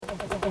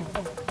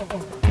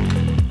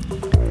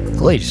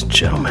Ladies and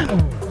gentlemen,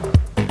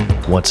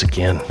 once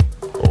again,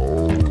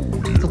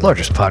 the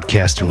largest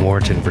podcast in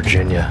Warrenton,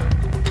 Virginia,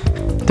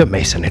 the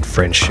Mason and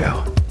Friends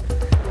Show.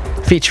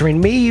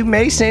 Featuring me,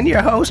 Mason,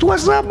 your host.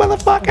 What's up,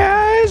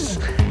 motherfuckers?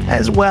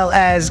 As well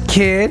as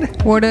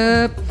Kid. What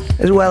up?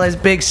 As well as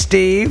Big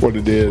Steve. What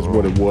it is,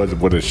 what it was,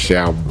 what it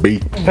shall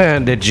be.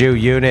 And the Jew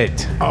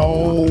Unit.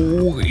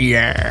 Oh,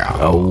 yeah.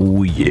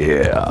 Oh,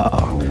 yeah.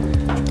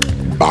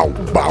 Bow,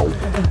 bow.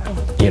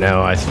 You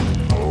know, I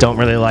don't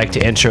really like to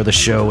intro the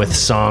show with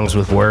songs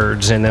with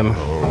words in them.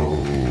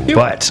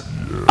 But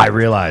I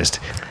realized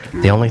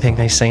the only thing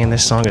they say in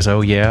this song is,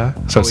 oh, yeah.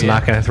 So it's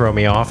not going to throw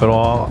me off at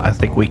all. I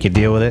think we could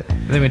deal with it.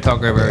 Let me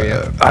talk over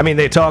it. I mean,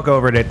 they talk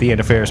over it at the end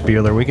of Ferris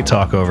Bueller. We could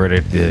talk over it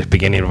at the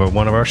beginning of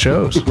one of our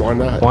shows. Why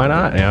not? Why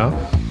not, you know?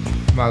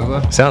 Might as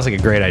well. Sounds like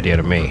a great idea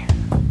to me.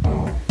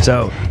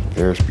 So,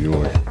 Ferris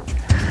Bueller.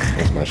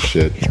 That's my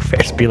shit.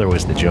 Ferris Bueller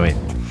was the joint.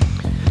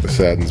 It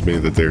saddens me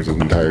that there's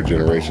an entire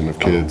generation of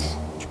kids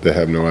that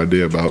have no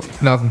idea about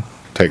Nothing.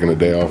 taking a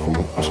day off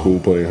from school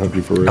playing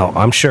hooky for real. Oh,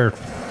 I'm sure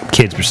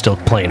kids were still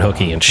playing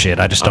hooky and shit.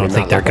 I just don't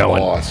think they're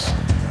going. Boss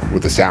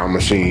with the sound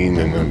machine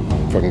and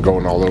then fucking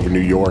going all over New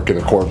York in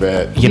a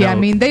Corvette. You know, I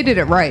mean, they did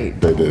it right.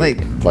 They did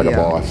like a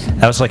boss.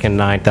 That was like a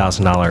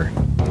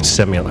 $9,000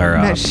 simulator.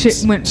 That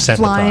shit went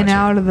flying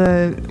out of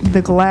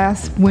the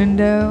glass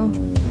window.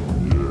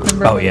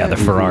 Remember Oh, yeah, the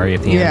Ferrari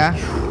at the end.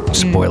 Yeah.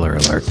 Spoiler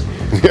alert.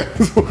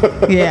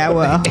 Yeah,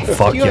 well.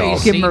 Fuck You y'all.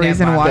 ain't Give them a seen that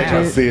reason to by watch now.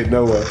 I it. see it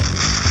nowhere.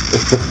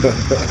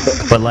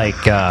 But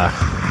like,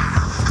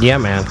 yeah,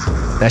 man,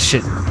 that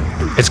shit,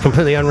 it's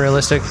completely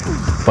unrealistic,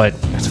 but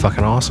it's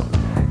fucking awesome.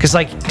 Cause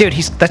like, dude,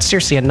 that's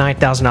seriously a $9,000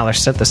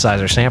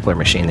 synthesizer sampler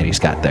machine that he's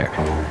got there.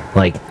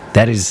 Like,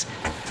 that is,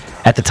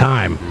 at the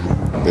time,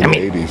 In I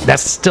mean, the 80s.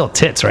 that's still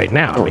tits right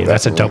now. I mean,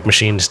 that's a definitely. dope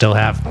machine to still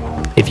have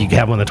if you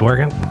have one that's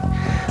working.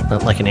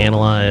 Not like an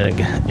analog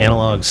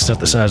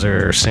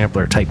synthesizer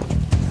sampler type.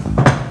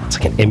 It's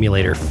like an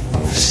emulator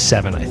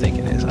 7, I think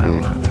it is. I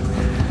don't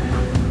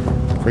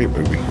know. Great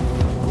movie.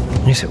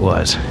 Yes, it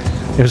was.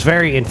 It was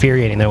very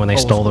infuriating though when they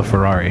stole the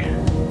Ferrari.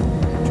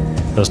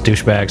 Those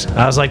douchebags.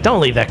 I was like, don't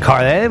leave that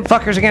car there. Them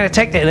fuckers are gonna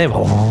take that. And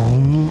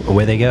then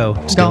away they go.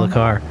 Steal Gone. the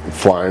car.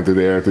 Flying through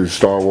the air through the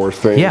Star Wars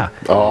thing. Yeah.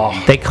 Oh,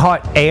 They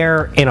caught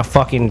air in a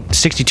fucking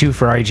 62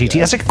 Ferrari GT.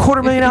 That's like a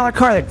 $250,000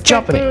 car. They're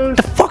jumping it. What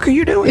the fuck are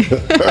you doing?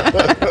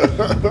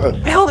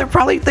 Hell, they're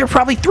probably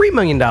 $3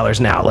 million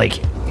now. Like,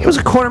 it was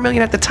a $250,000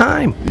 at the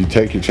time. you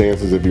take your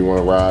chances if you want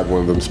to ride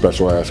one of them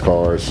special ass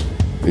cars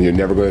and you're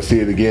never going to see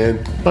it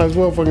again. Might as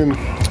well fucking.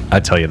 I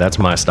tell you, that's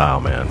my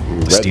style, man.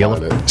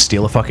 Redline it.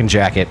 Steal a fucking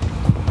jacket,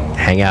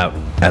 hang out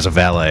as a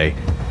valet,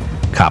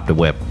 cop the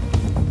whip,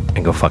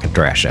 and go fucking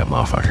thrash that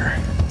motherfucker.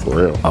 For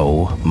real.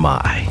 Oh my.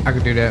 I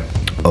could do that.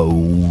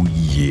 Oh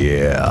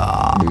yeah.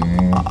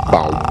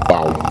 Bow,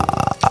 bow.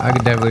 I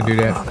could definitely do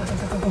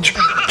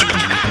that.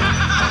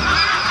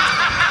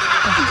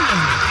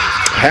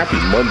 Happy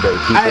Monday,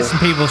 people. I had some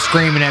people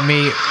screaming at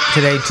me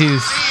today too,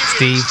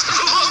 Steve.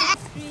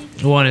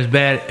 It wasn't as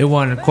bad. It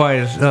wasn't quite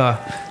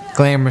as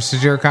glamorous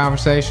as your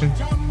conversation.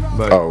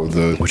 But Oh,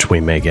 the Which we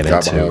may get guy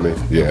behind into.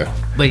 me. Yeah.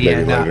 but yeah,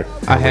 Maybe no, later.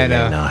 I had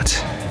May not.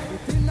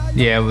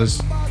 yeah, it was.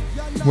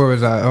 Where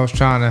was I? I was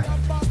trying to.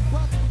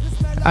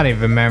 I don't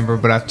even remember,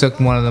 but I took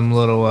one of them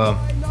little. I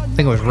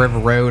think it was River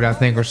Road, I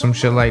think, or some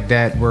shit like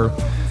that, where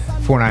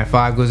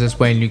 495 goes this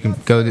way, and you can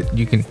go.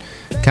 You can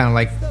kind of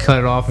like cut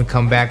it off and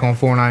come back on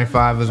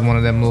 495 as one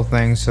of them little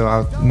things. So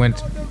I went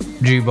to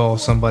G-ball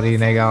somebody,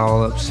 and they got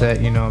all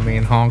upset. You know what I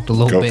mean? Honked a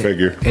little Go bit.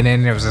 figure. And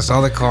then there was this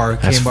other car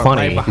that That's came up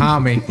funny. right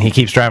behind me. He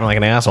keeps driving like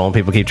an asshole, and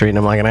people keep treating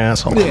him like an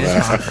asshole.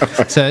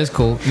 So it's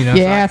cool, you know.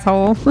 Yeah,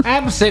 so asshole. I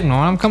have a signal.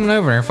 I'm coming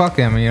over there. Fuck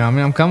them. You know what I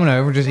mean? I'm coming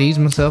over. Just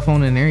easing myself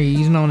on in there.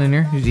 Easing on in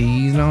there. Just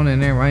easing on in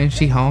there, right? And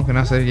she honked. And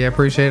I said, yeah,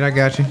 appreciate it. I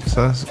got you.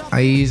 So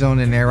I ease on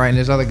in there, right? And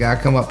this other guy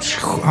come up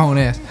on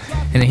ass.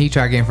 And then he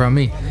tried to get in front of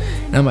me.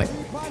 And I'm like,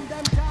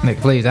 Nick,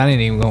 please, I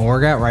didn't even gonna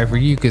work out right for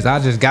you because I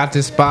just got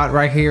this spot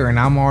right here and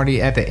I'm already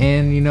at the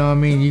end, you know what I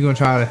mean? You gonna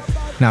try to,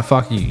 nah,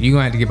 fuck you. You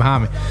gonna have to get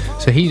behind me.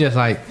 So he just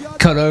like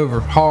cut over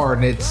hard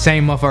and it's the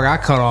same motherfucker I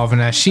cut off and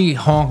now she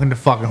honking the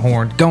fucking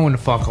horn, going the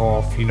fuck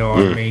off, you know what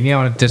I mean? You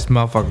know, this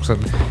motherfucker. So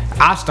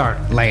I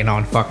start laying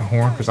on the fucking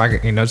horn because I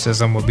get, you know, it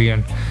says I'm gonna be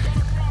on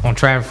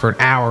traffic for an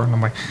hour and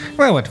I'm like,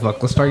 well, what the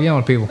fuck? Let's start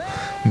yelling at people.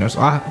 You know, so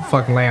I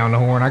fucking lay on the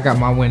horn. I got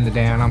my window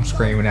down. I'm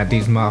screaming at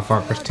these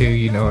motherfuckers too,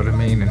 you know what I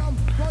mean? And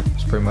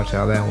that's pretty much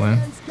how that went.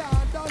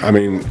 I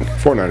mean,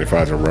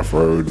 495 is a rough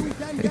road.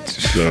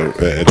 So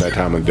at that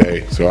time of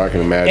day, so I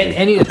can imagine. At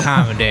any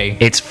time of day.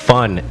 It's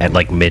fun at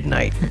like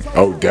midnight.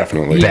 Oh,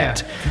 definitely. Yeah.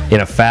 Bet. In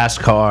a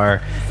fast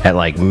car at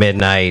like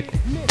midnight,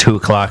 2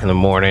 o'clock in the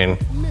morning.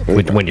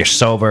 When you're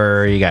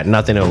sober, you got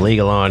nothing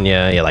illegal on you.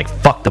 You're like,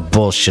 fuck the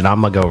bullshit.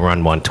 I'm gonna go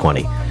run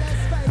 120.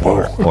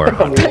 Or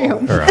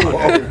 100. Or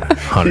 100.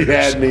 He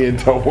had me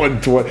until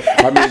 120.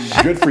 I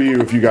mean, good for you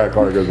if you got a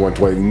car that goes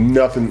 120.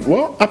 Nothing.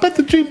 Well, I bet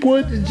the Jeep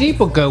would. The Jeep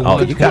will go.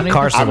 Oh, you got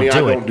cars that will do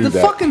I don't it. do The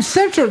that. fucking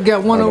Sentra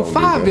got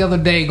 105 the other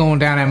day going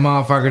down that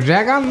motherfucker,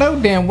 Jack. I know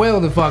damn well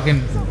the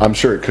fucking. I'm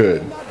sure it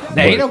could.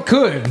 They but don't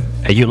could.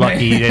 Hey, you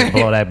lucky you didn't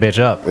blow that bitch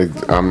up.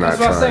 I'm not That's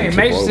what I'm trying saying. to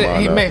Mace blow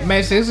said, mine up.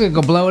 Mace said, this is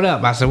gonna blow it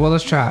up. I said, well,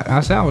 let's try it.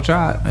 I said, I will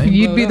try it.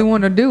 You'd be the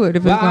one to do it if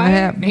it's Well, going to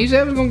happen. He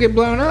said it was gonna get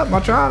blown up.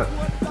 I tried it.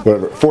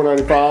 Whatever.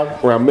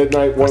 495 around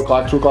midnight, 1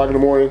 o'clock, 2 o'clock in the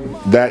morning.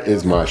 That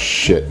is my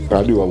shit.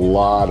 I do a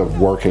lot of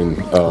working.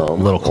 A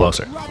little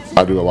closer.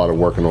 I do a lot of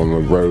working on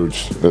the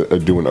roads,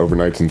 doing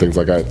overnights and things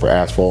like that for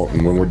asphalt.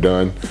 And when we're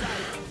done,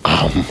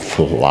 I'm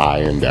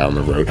flying down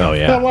the road. Oh,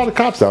 yeah. Got a lot of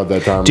cops out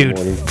that time Dude, in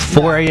the morning.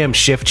 4 a.m.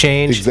 shift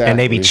change, and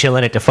they be Exactly.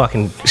 chilling at the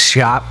fucking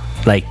shop.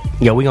 Like,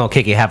 yo, we gonna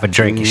kick you half a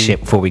drink and shit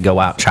before we go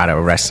out and try to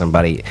arrest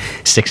somebody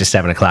 6 or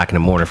 7 o'clock in the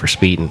morning for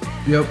speeding.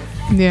 Yep.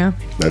 Yeah.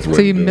 That's So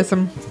what you it is. miss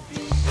them.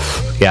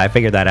 Yeah, I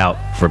figured that out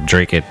from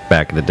drinking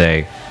back in the day.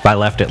 If I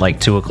left at like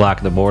 2 o'clock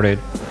in the morning,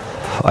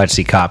 I'd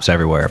see cops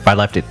everywhere. If I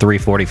left at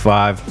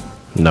 3:45,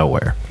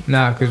 nowhere.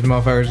 Nah, because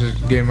motherfuckers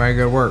just getting ready to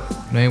go to work.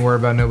 They ain't worried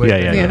about nobody.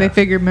 Yeah. Yeah, they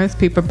figure most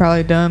people are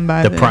probably done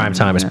by The then. prime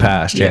time is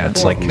past. Yeah,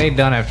 it's like They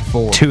done after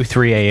 4. 2,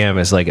 3 a.m.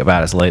 is like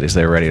about as late as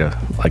they're ready to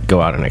like go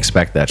out and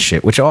expect that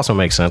shit, which also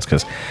makes sense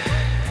because,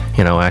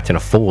 you know, acting a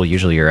fool,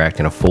 usually you're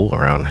acting a fool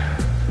around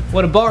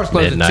Well, the bar's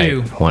closed at midnight,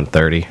 2.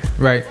 1:30.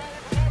 Right.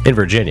 In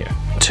Virginia,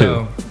 2.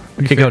 So,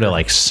 you could go to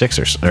like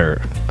 6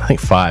 or I think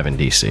 5 in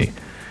D.C.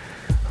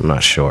 I'm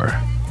not sure.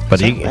 But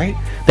Is that right?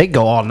 they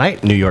go all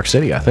night in New York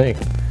City, I think.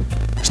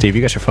 Steve,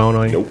 you got your phone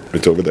on you? Nope,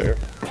 it's over there.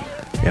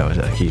 Yeah,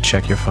 can you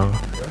check your phone?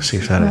 See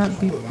if that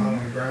is.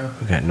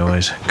 We got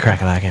noise,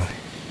 crack-a-lacking.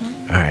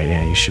 All right,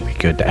 yeah, you should be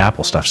good. The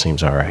Apple stuff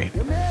seems all right.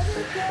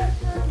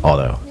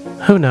 Although,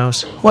 who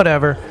knows?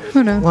 Whatever.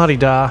 Who knows?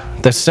 La-di-da.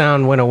 The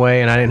sound went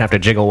away, and I didn't have to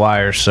jiggle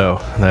wires, so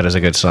that is a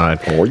good sign.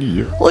 Oh,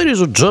 yeah.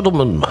 Ladies and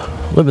gentlemen,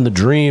 living the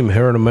dream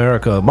here in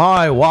America.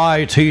 My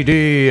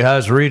YTD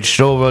has reached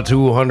over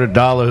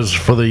 $200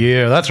 for the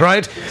year. That's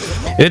right.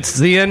 It's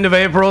the end of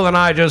April, and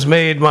I just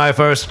made my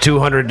first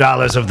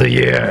 $200 of the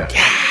year.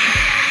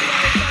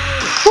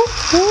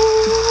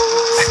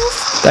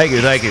 Thank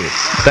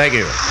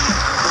you.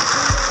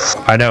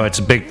 I know it's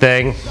a big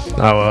thing.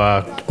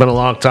 It's been a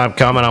long time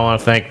coming. I want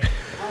to thank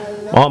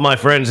all my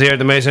friends here at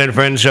the Mason and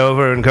Friends Show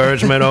for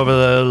encouragement over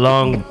the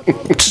long,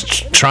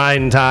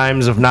 trying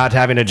times of not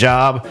having a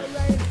job.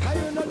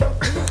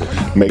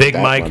 Make Big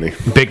that Mike, money.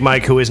 Big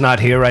Mike, who is not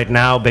here right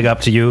now. Big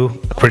up to you.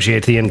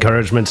 Appreciate the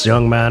encouragements,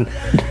 young man.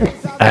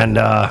 And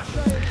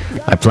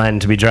I plan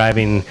to be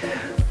driving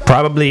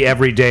probably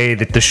every day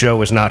that the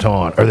show is not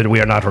on, or that we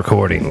are not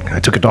recording. I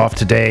took it off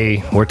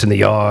today, worked in the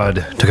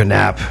yard, took a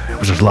nap. It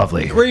was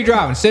lovely. Where are you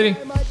driving? City?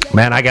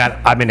 Man,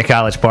 I've been to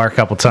College Park a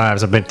couple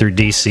times. I've been through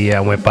D.C. I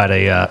went by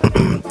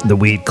the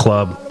Weed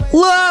Club.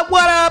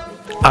 What up?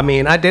 I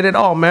mean, I did it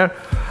all, man.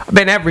 I've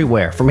been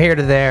everywhere, from here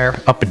to there,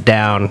 up and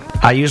down.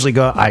 I usually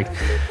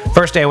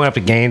first day I went up to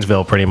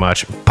Gainesville, pretty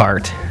much,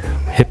 parked,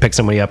 picked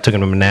somebody up, took him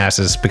to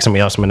Manassas, picked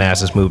somebody else to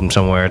Manassas, moved him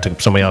somewhere, took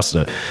somebody else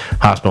to the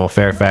hospital in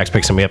Fairfax,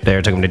 picked somebody up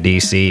there, took him to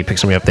D.C., picked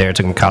somebody up there,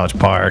 took him to College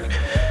Park,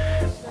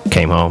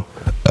 came home.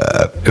 It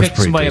was Picked pretty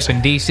somebody decent. up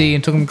in D.C.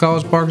 and took them to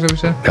College Park, is that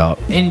what you said?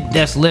 Yeah. And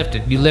that's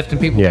lifting. You lifting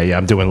people? Yeah,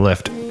 I'm doing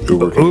Lyft.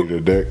 Uber can eat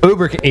a dick.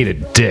 Uber can eat a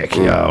dick,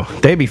 yo.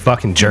 They be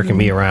fucking jerking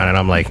me around, and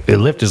I'm like, the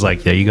Lyft is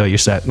like, there you go, you're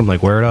set. I'm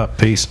like, word up,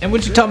 peace. And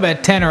what you talking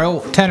about, tenor?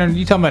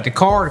 You talking about the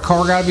car? The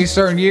car got to be a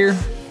certain year?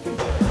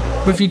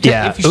 But if you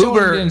Yeah, if you show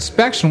Uber- them the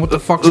inspection, what the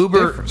fuck's the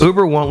difference?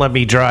 Uber won't let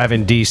me drive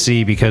in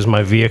DC because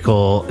my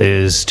vehicle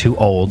is too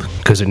old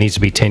because it needs to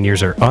be 10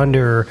 years or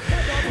under.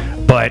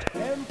 But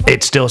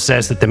it still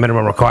says that the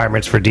minimum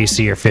requirements for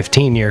DC are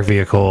 15-year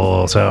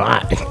vehicle. So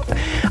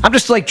I'm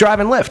just like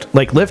driving Lyft.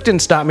 Like Lyft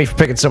didn't stop me from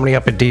picking somebody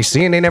up at DC,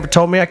 and they never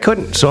told me I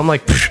couldn't. So I'm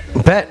like,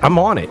 bet I'm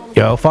on it.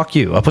 Yo, fuck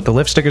you. I'll put the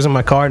Lyft stickers in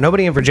my car.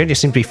 Nobody in Virginia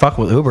seems to be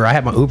fucking with Uber. I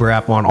had my Uber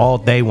app on all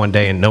day one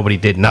day, and nobody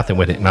did nothing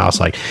with it. And I was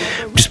like,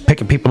 just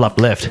picking people up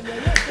Lyft.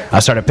 I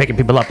started picking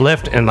people up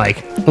Lyft, and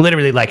like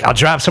literally, like I'll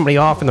drop somebody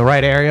off in the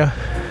right area,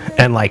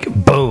 and like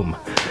boom.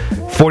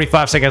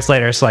 45 seconds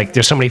later, it's like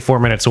there's somebody 4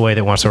 minutes away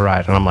that wants to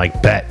ride, and I'm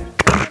like, bet.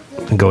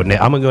 I'm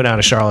gonna go down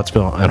to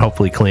Charlottesville and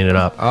hopefully clean it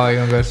up. Oh, you're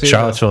gonna go see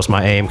Charlottesville's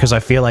my aim because I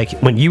feel like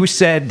when you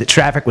said that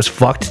traffic was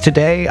fucked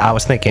today, I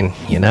was thinking,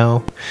 you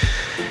know,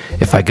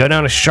 if I go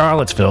down to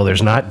Charlottesville,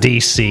 there's not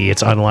DC.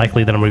 It's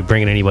unlikely that I'm gonna be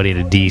bringing anybody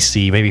to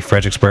DC. Maybe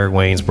Fredericksburg,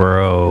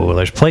 Waynesboro.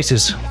 There's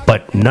places,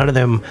 but none of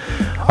them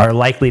are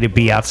likely to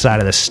be outside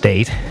of the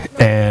state,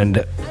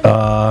 and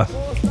I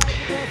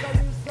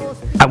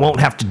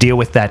won't have to deal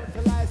with that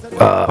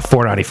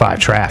 495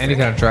 traffic. Any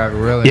kind of traffic,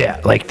 really?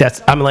 Yeah, like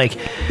I'm like,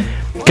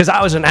 because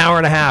I was an hour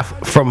and a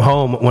half from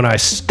home when I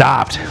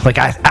stopped. Like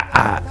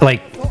I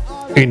like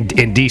in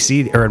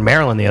DC or in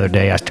Maryland the other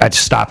day, I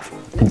just stopped.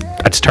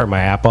 I just turned my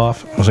app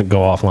off. I was gonna go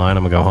offline.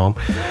 I'm gonna go home,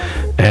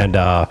 and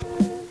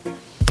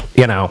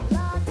you know,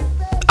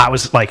 I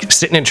was like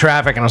sitting in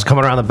traffic and I was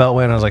coming around the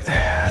Beltway and I was like,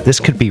 this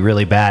could be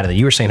really bad. And then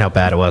you were saying how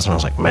bad it was, and I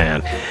was like,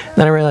 man. And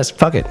then I realized,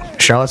 fuck it,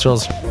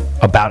 Charlottesville's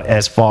about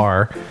as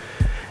far.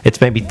 It's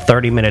maybe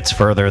 30 minutes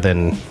further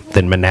than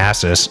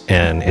Manassas,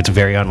 and it's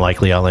very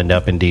unlikely I'll end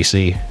up in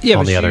D.C.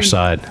 on the other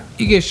side.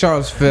 You get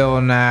Charlottesville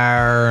in an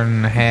hour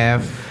and a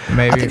half,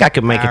 maybe. I think I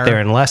could make it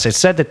there in less. It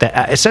said that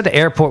the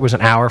airport was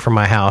an hour from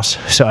my house,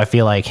 so I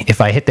feel like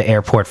if I hit the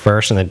airport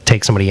first and then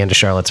take somebody into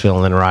Charlottesville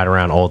and then ride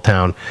around Old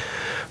Town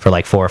for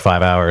like 4 or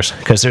 5 hours,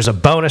 because there's a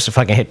bonus if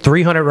I can hit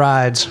 300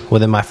 rides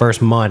within my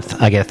first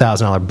month, I get a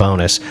 $1,000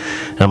 bonus.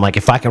 And I'm like,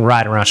 if I can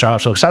ride around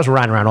Charlottesville, because I was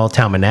riding around Old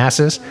Town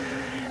Manassas.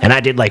 And I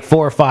did like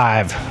 4 or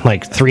 5,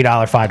 like $3,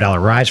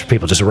 $5 rides for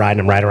people just riding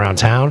them right around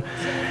town.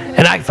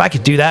 And if I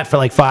could do that for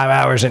like 5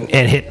 hours and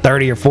hit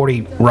 30 or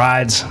 40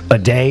 rides a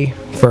day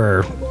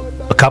for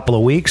a couple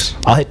of weeks,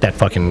 I'll hit that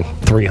fucking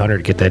 300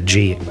 to get that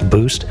G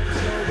boost.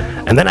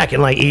 And then I can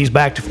like ease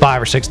back to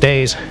 5 or 6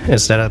 days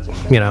instead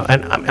of, and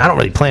I don't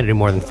really plan to do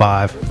more than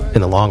 5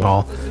 in the long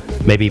haul.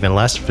 Maybe even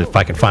less if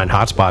I can find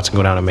hot spots and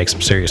go down and make some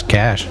serious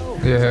cash.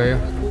 Yeah.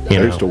 I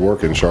used to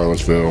work in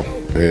Charlottesville,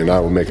 and I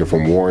would make it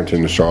from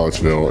Warrenton to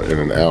Charlottesville in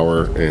an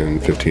hour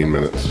and 15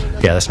 minutes.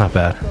 Yeah, that's not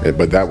bad.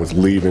 But that was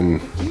leaving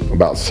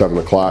about 7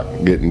 o'clock,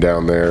 getting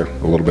down there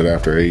a little bit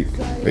after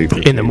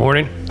 8:15. In the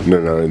morning?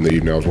 No, in the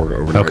evening. I was working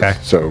overnight. Okay.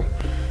 So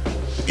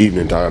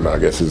evening time, I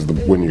guess, is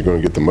when you're going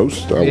to get the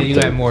most. You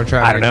got more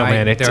traffic. I don't know,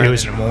 man. It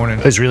was in the morning.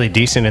 It was really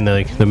decent in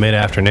the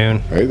mid-afternoon.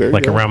 Hey, there you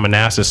like go. around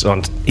Manassas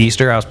on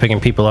Easter, I was picking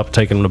people up,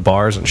 taking them to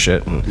bars and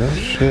shit. And, No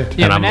shit.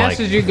 Yeah, and I'm Manassas,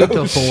 like, you go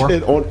till 4.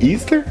 Shit, on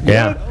Easter?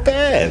 Yeah. Not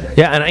bad.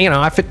 yeah, and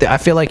I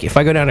feel like if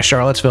I go down to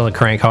Charlottesville and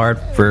crank hard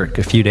for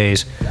a few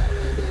days,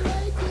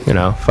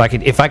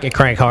 if I could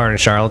crank hard in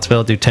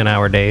Charlottesville, do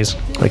 10-hour days,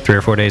 like 3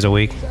 or 4 days a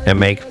week, and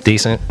make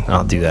decent,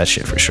 I'll do that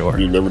shit for sure.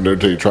 You never know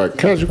until you try.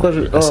 Can I ask you a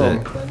question? That's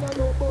it.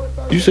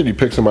 You said you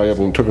picked somebody up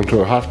and took them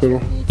to a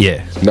hospital?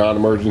 Yeah,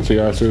 Non-emergency,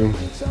 I assume?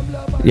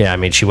 yeah. I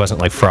mean, she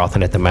wasn't like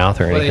frothing at the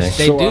mouth or Well,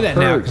 anything. they do that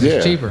now because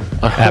it's cheaper.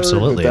 I heard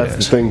Absolutely that it that's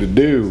is. the thing to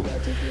do.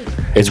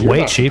 It's And you're way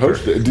not cheaper.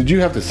 supposed to- did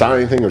you have to sign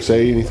anything or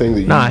say anything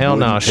that you Nah, hell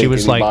no. wouldn't She take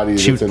was like- anybody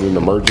she- that's in an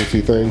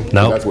emergency thing?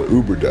 Nope. That's what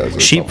Uber does. or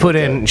She something put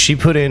like in that. she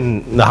put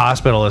in the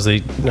hospital as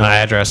the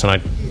address, and I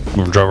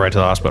drove right to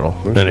the hospital.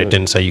 And it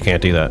didn't say you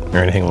can't do that or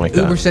anything like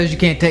Uber that. says you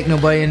can't take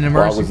nobody in an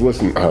Well, I was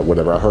emergency. listening.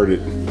 Whatever. I heard it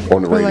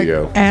on the But,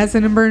 radio. like, as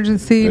an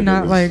emergency, And it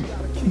not was- like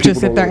people just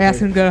if don't they're really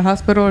asking to go to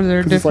hospital, or is there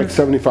a It's like different?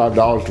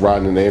 $75 to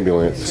ride in an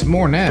ambulance. It's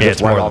more than that. Yeah,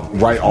 it's right more off, than-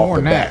 right more off the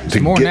than that. bat. It's To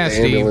more get than that, the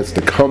Steve. ambulance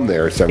to come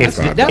there is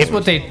 $75.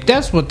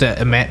 That's what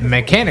the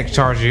mechanic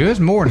charges you. It's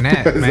more than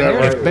that, man. that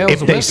There's right? bells If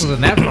and they- whistles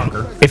in that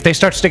fucker. If they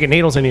start sticking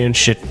needles in you and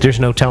shit, there's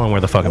no telling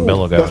where the fucking bill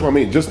will go. That's what I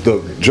mean. Just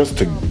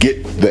to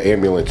get the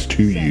ambulance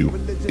to you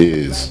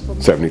is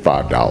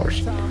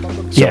 $75.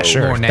 Yeah, So-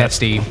 sure. More than that, That's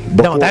Steve. No,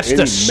 Before that's any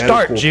the medical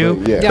start, thing,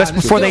 Jew. yeah. That's Yeah, before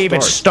it's they still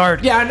even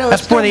start. Yeah, I know,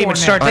 That's it's before they still even more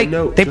than start. that. They, I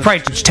know. they probably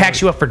just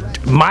tax you up for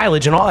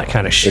mileage and all that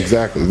kind of shit.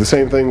 Exactly. The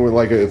same thing with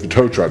like if the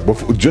tow truck.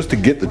 Just to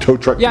get the tow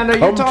truck Yeah, I know to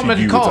you're come talking to about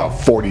the you, call.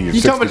 it's a 40 or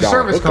You talking about the $60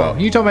 service call?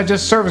 hookup. You talking about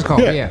just service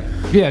call? Yeah.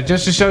 Yeah.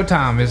 Just the show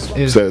time is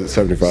Says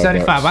 75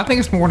 75. bucks. I think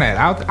it's more than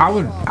that. I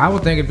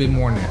would think it'd be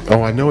more than that.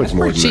 Oh, I know it's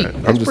more pretty than cheap. that.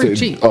 I'm That's just pretty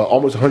saying, cheap.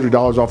 almost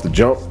 $100 off the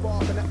jump.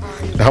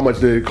 How much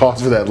did it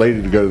cost for that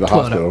lady to go to the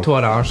hospital?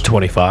 $12.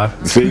 25.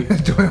 See,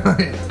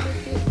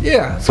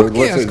 Yeah. so Fuck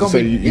yeah, it's let's gonna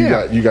say be,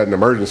 you got an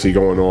emergency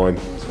going on,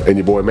 and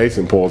your boy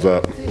Mason pulls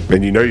up,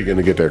 and you know you're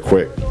gonna get there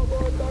quick.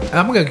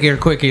 I'm gonna get her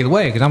quick either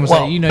way because I'm gonna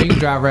Well- say you can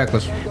drive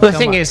reckless. the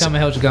thing is- tell me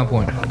held you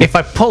gunpoint. If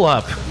I pull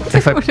up,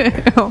 if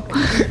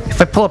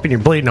I pull up and you're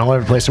bleeding all over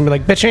the place, I'm be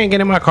like, bitch, you ain't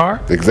getting in my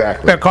car.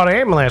 Exactly. Better call the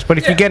ambulance. But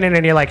if you get in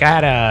and you're like,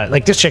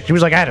 like this chick, she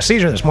was like, I had a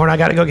seizure this morning. I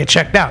got to go get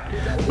checked out.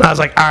 And I was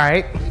like, all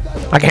right,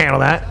 I can handle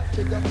that.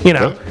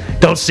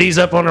 Don't seize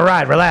up on the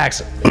ride.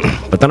 Relax.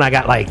 But then I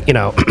got like,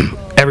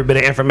 every bit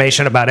of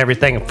information about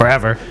everything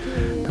forever.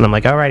 And I'm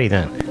like, alrighty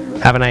then.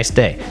 Have a nice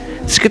day.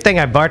 It's a good thing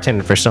I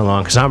bartended for so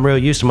long because I'm real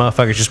used to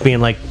motherfuckers just being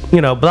like,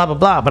 blah, blah,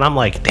 blah. But I'm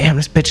like, damn,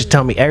 this bitch is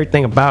telling me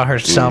everything about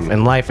herself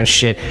and life and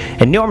shit.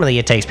 And normally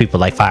it takes people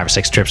like 5 or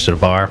 6 trips to the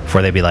bar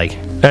before they be like,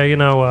 hey,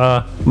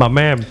 my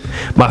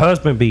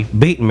husband be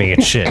beating me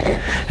and shit.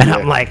 And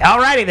I'm like,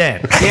 alrighty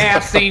then. Yeah,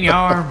 I've seen your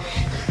arm.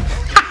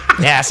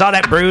 Yeah, I saw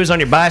that bruise on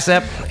your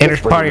bicep, inner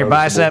part of your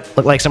bicep.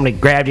 Looked like somebody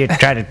grabbed you and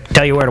tried to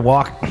tell you where to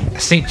walk. I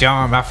seen your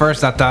arm. At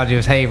first I thought it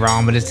was hay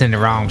wrong, but it's in the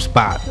wrong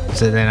spot.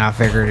 So then I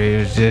figured it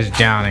was just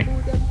Johnny.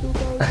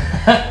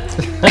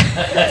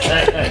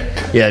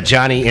 Yeah,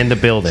 Johnny in the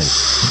building. He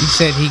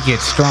said he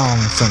gets strong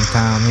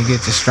sometime. He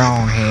gets a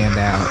strong hand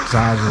out. So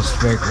I just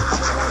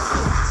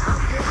figured.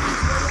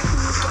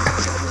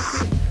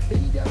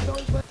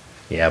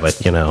 Yeah,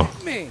 but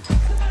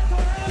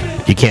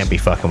you can't be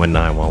fucking with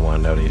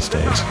 911 though these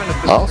days.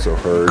 I also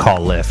heard Call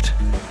Lyft.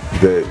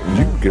 that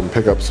you can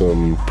pick up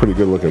some pretty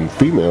good-looking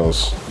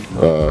females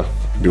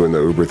doing the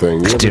Uber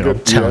thing. You Dude, I'm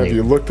telling have you.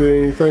 you looked at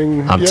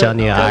anything? I'm yet? telling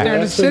you, there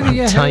in the city,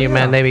 yeah, I'm telling you, hell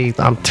man. yeah. Maybe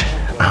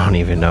I don't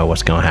even know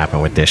what's gonna happen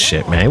with this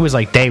shit, man. It was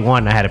like day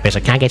one. I had a bitch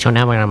like, can I get your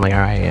number? And I'm like, all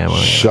right, yeah. Well,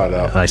 Shut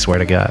up. I swear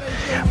to God.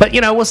 But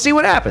we'll see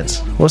what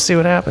happens. We'll see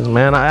what happens,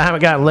 man. I haven't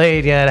gotten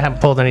laid yet. I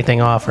haven't pulled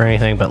anything off or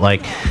anything. But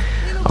like,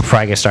 I'm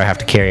probably gonna have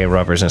to carry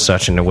rubbers and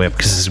such in the whip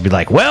because it'll be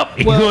like,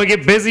 you're gonna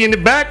get busy in the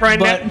back right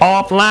now.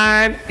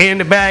 Offline in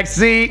the back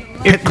seat.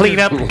 Clean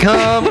up and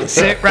come.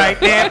 Sit right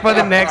there for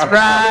the next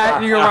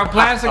ride. You gonna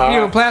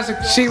run plastic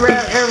sheet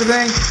wrap,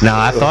 everything? No,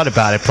 I thought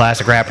about it,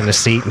 plastic wrapping the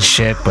seat and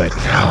shit, but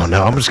I don't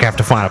know. I'm just gonna have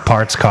to find a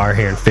parts car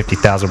here in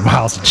 50,000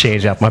 miles to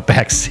change out my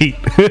back seat.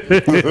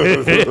 But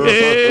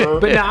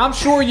now I'm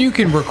sure you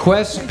can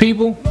request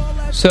people.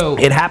 So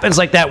it happens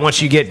like that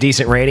once you get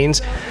decent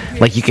ratings.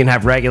 Like you can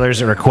have regulars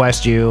that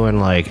request you and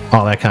like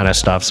all that kind of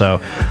stuff. So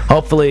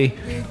hopefully,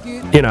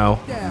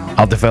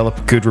 I'll develop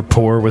a good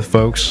rapport with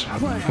folks.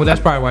 Well, that's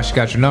probably why she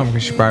got your number,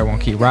 because she probably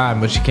won't keep riding,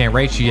 but she can't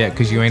rate you yet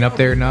because you ain't up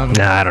there none.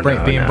 Nah, I don't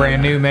know. Being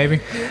brand new, maybe.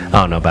 I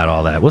don't know about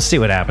all that. We'll see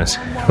what happens.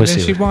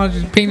 She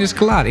wanted a pina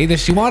colada. Either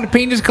she wanted a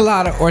pina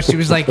colada or she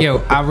was like,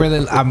 "Yo,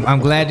 I'm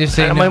glad you're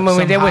saying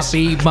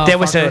there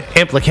was an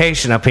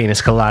implication of pina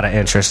colada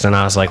interest, and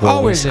I was like,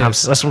 well, that's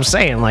what I'm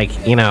saying. Like,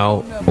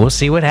 we'll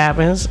see what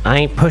happens. I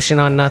ain't pushing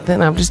on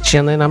nothing. I'm just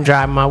chilling. I'm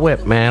driving my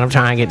whip, man. I'm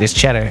trying to get this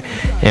cheddar.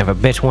 And if a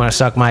bitch want to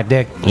suck my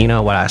dick, you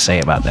know what I say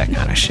about that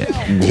kind of shit.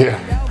 Yeah.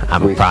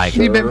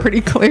 You've been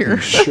pretty clear.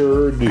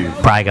 Sure do.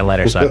 Probably gonna let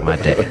her suck my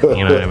dick.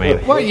 You know what I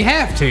mean? Well, you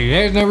have to.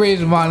 There's no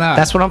reason why not.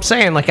 That's what I'm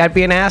saying. Like, I'd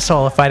be an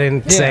asshole if I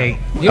didn't say,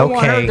 you don't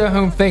want her to go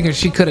home thinking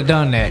she could have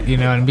done that,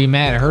 and be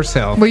mad at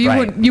herself. Well,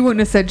 you wouldn't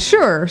have said,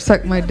 sure,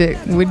 suck my dick,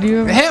 would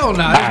you? Hell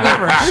no.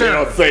 Never. Sure.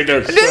 Don't say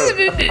no sure.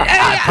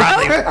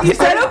 You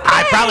said okay.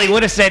 I probably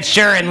would have said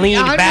sure and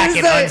leaned back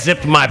and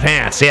unzipped my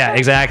pants. Yeah,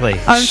 exactly.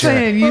 I'm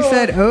saying you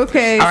said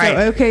okay, all right.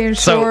 So okay and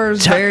shore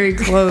is very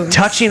close.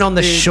 Touching on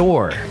the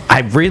shore, I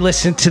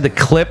re-listened to the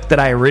clip that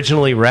I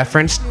originally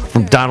referenced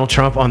from Donald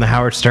Trump on the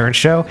Howard Stern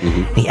show.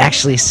 Mm-hmm. He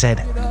actually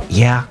said,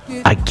 yeah,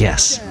 I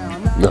guess.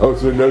 No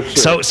shit.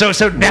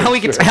 So now we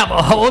can have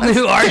a whole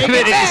new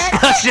argument and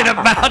discussion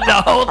about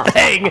the whole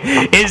thing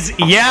is,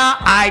 yeah,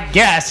 I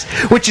guess,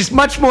 which is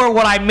much more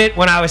what I meant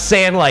when I was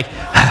saying, like,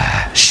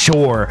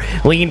 sure,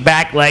 lean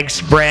back, legs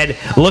spread,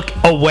 look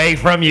away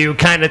from you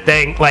kind of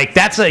thing. Like,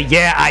 that's a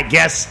yeah, I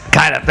guess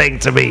kind of thing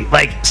to me.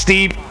 Like,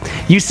 Steve,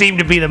 you seem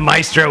to be the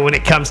maestro when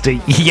it comes to,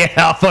 yeah,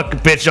 I'll fuck a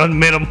bitch on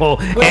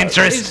minimal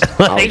interest.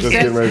 I was just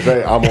getting ready to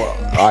say,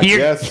 I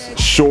guess,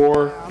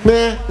 sure,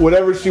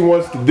 whatever she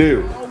wants to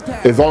do.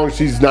 As long as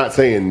she's not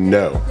saying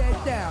no.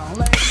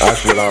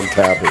 That's what I'm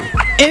tapping.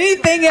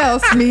 Anything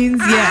else means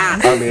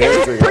yes. I mean,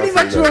 everything pretty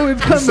else much what we've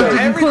come to the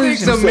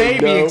everything's a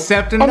maybe no.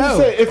 except a no. I'm just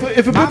saying,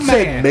 if a bitch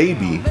said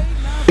maybe,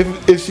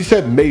 if she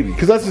said maybe,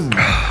 because that's just...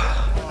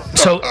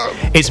 So,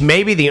 is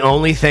maybe the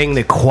only thing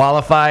that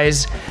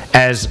qualifies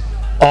as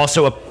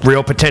also a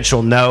real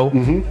potential no?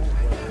 Mm-hmm.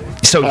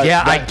 So,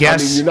 I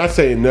guess... I mean, you're not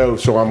saying no,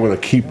 so I'm going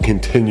to keep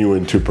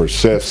continuing to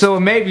persist. So,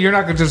 maybe you're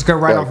not going to just go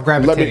right off and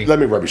grab a titty. Let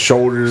me rub your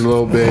shoulders a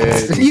little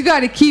bit. You got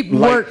to keep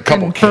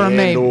working for a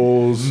maybe.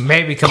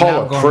 Maybe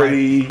call it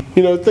pretty.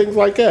 Right. Things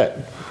like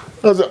that.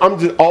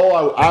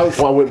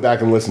 I went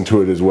back and listened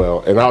to it as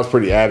well, and I was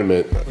pretty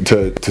adamant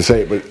to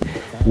say it, but...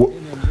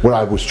 What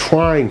I was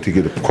trying to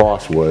get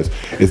across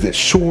is that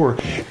sure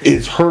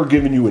is her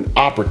giving you an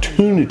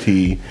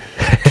opportunity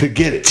to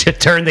get it. To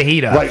turn the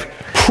heat up. Like,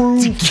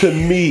 prove to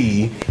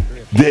me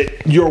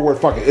that you're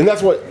worth fucking. And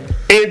that's what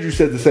Andrew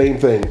said the same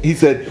thing. He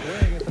said,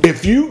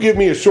 if you give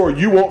me a sure,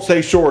 you won't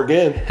say sure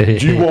again.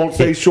 You won't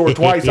say sure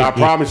twice. I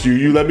promise you.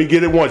 You let me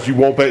get it once. You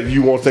won't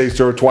say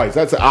sure twice.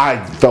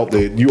 I felt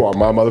that you are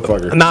my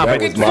motherfucker. Nah, that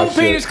but it's full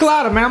penis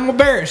colada, man. I'm gonna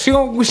bear it. She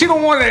gonna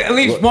want it at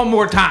least one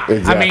more time.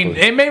 Exactly. I mean,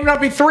 it may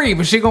not be 3,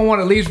 but she gonna want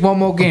at least one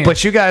more game.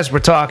 But you guys were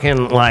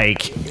talking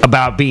like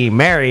about being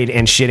married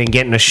and shit and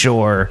getting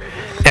ashore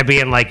and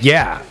being like,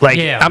 yeah.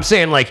 I'm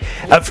saying like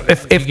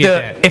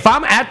if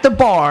I'm at the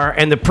bar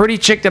and the pretty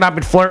chick that I've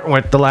been flirting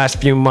with the last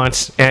few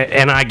months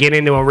and I get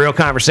into a real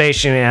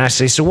conversation and I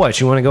say, so what,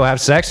 you want to go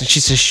have sex? And she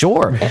says,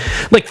 sure.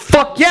 Like,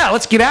 fuck yeah,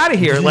 let's get out of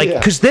here. Like,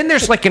 because then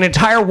there's like an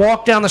entire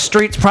walk down the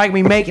streets, probably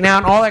gonna be making out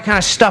and all that kind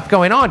of stuff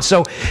going on.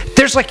 So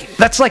there's like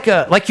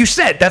you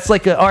said, that's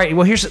like all right,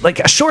 well, here's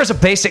like sure is a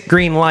basic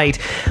green light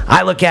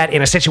I look at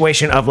in a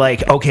situation of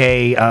like,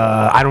 okay,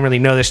 I don't really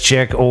know this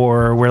chick,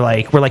 or we're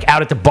like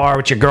out at the bar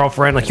with your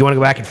girlfriend, like, you want to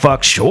go back and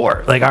fuck?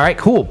 Sure. Like, all right,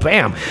 cool,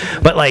 bam.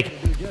 But like,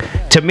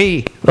 to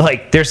me,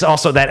 like, there's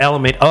also that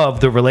element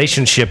of the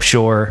relationship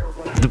sure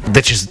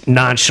that's just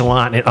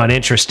nonchalant and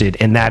uninterested,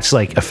 and that's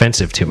like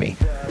offensive to me.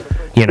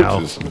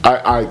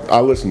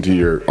 I listened to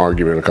your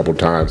argument a couple of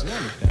times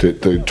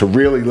to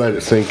really let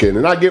it sink in,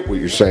 and I get what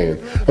you're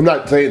saying. I'm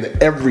not saying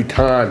that every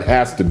time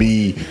has to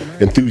be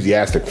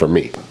enthusiastic for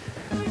me.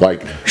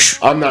 Like,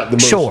 I'm not the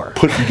most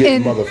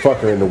pussy-getting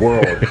motherfucker in the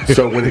world.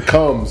 So when it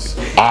comes,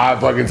 I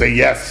fucking say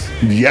yes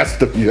to sure.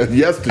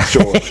 Yes to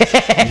sure.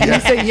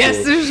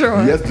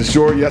 Yes to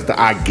sure. Yes to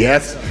I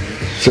guess.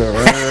 So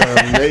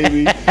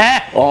maybe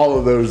all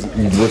of those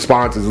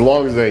responses, as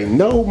long as they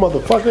no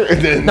motherfucker,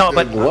 and then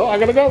I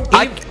gotta go.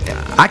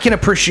 I can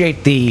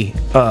appreciate the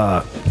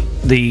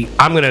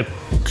I'm gonna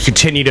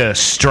continue to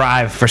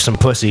strive for some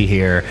pussy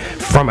here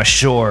from a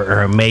short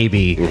or a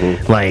maybe.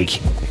 Like,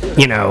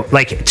 you know,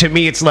 like to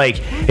me it's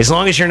like as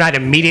long as you're not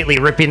immediately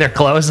ripping their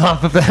clothes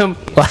off of them,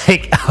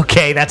 like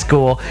okay, that's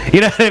cool.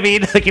 You know what I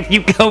mean? Like if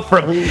you go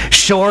from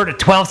short to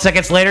 12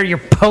 seconds later, you're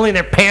pulling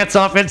their pants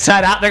off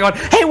inside out. They're going,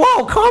 hey,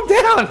 whoa, calm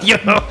down. You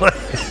know.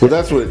 Well,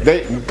 that's what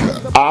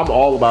I'm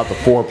all about the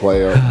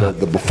foreplay,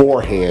 the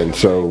beforehand.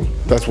 So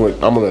that's what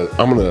I'm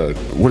gonna.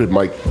 What did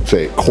Mike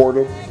say? Court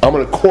him. I'm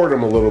gonna court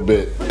him a little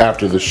bit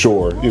after the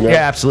shore. You know.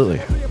 Yeah,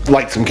 absolutely.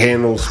 Light some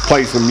candles,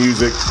 play some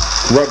music,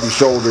 rub your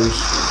shoulders.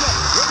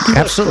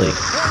 Absolutely.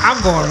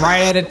 I'm going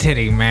right at a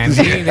titty, man. We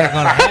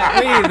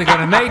either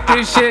gonna make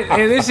this shit.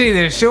 It's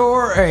either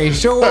sure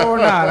or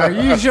not. Are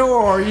you sure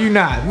or are you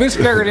not? Let's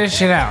figure this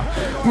shit out.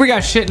 We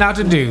got shit not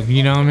to do.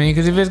 You know what I mean?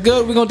 Because if it's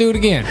good, we're gonna do it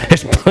again.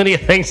 There's plenty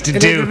of things to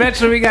And do. then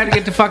eventually we got to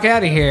get the fuck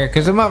out of here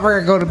because I'm up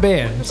ready to go to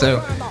bed.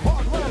 So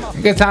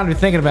you got time to be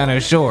thinking about it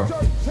shore.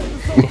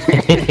 You know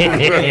what I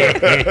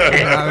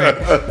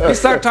mean? We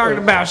start talking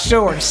about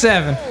shore at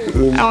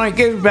 7. I only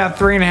give it about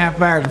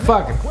 3.5 hours of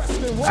fucking.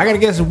 I gotta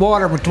get some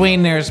water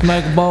between there,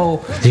 smoke a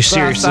bowl, You go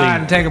seriously- outside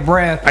and take a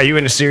breath. Are you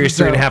in a serious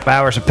 3.5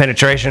 hours of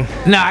penetration?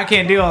 No, I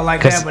can't do it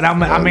like that. But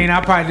I mean,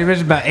 I probably did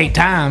this about 8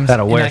 times.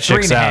 That'll in wear like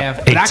chicks 3.5. out.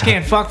 But 8 I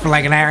can't fuck for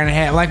like an hour and a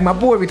half. Like my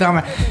boy be talking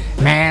about,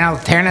 man, I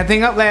was tearing that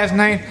thing up last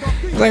night.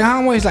 He's like,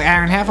 how long? He's like,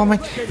 hour and a half. I'm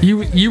like, you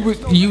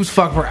was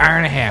fuck for an hour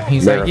and a half.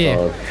 He's like,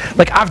 yeah.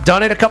 Like I've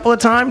done it a couple of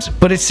times,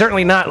 but it's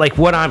certainly not like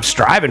what I'm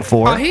striving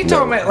for. Oh, he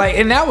told me like,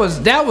 and that was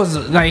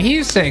like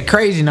he said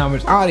crazy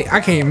numbers.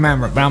 I can't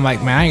remember, but I'm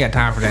like, man, I ain't got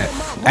time for that.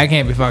 I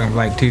can't be fucking for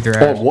like 2-3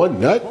 hours. On one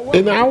nut?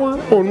 An hour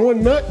on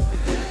one nut?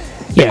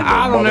 Yeah,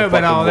 I don't know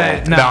about all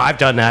that. No, I've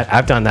done that.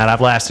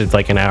 I've lasted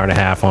like an hour and a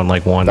half on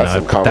like one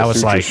That's nut. some That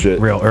was Kama like Sutra shit.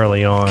 real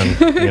early on,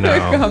 you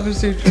know.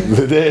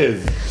 It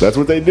is. That's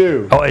what they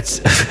do. Oh, it's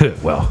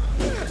well.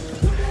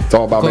 It's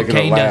all about making it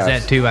Cocaine does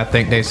last. that too. I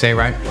think they say,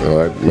 right?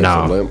 That makes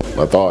No. it limp,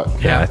 I thought.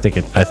 Yeah, I think.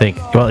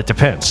 Well, it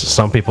depends.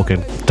 Some people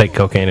can take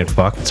cocaine and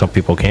fuck, and some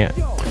people can't.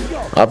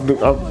 I've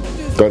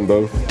done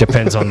both.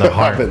 Depends on the I've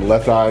heart. been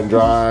left eye and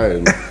dry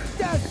and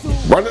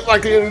run it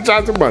like the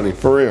Energizer Bunny,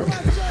 for real.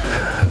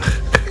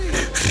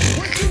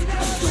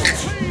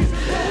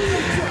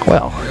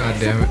 Well, God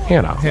damn it.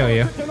 you know. Hell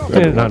yeah.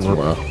 Every once in a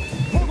while.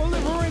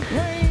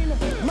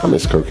 I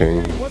miss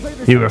cocaine.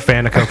 You were a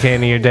fan of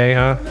cocaine in your day,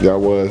 huh? Yeah, I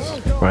was.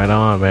 Right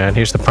on, man.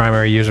 Here's the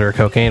primary user of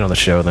cocaine on the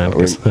show, then.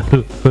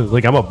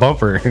 Like, I'm a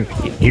bumper.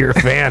 You're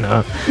a fan,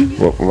 huh?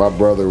 Well, my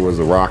brother was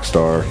a rock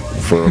star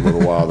for a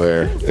little while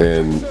there,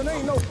 and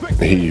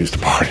he used to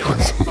party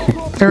with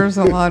some There's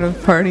a lot of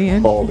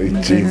partying. holy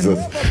Jesus,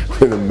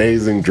 with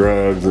amazing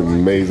drugs and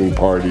amazing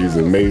parties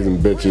and amazing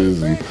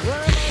bitches and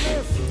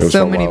it was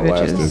So fun many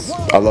while it bitches.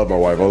 lasted. I love my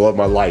wife. I love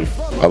my life.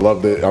 I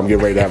love that I'm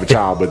getting ready to have a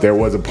child, but there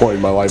was a point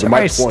in my life, in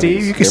my 20s,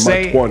 Steve. You can in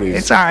say my 20s.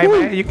 it's all right,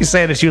 man. You can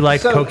say that you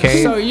like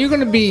cocaine. So you're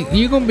gonna be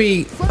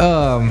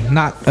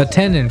not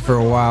attending for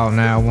a while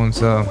now.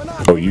 Once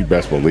Oh, you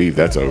best believe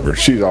that's over.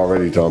 She's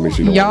already telling me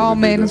she don't Y'all want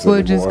may me to do as this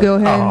well just anymore. go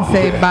ahead and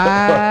say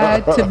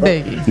bye to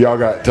Biggie. Y'all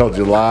got till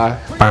July.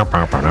 I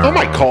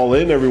might call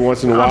in every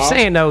once in a while. I'm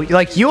saying though,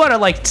 like you ought to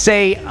like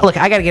say, look,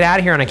 I got to get out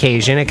of here on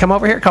occasion and come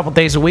over here a couple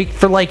days a week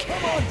for like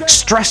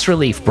stress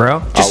relief,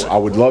 bro. Just I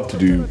would love to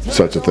do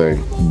such a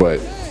thing, but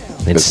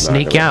and it's not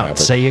sneak gonna out. happen.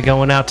 Say you're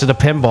going out to the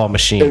pinball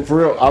machine. And for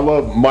real, I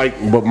love Mike,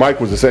 but Mike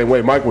was the same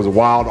way. Mike was a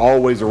wild,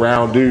 always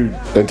around dude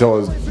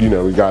until he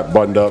got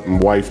buttoned up and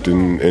wifed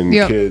and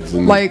Yep. kids.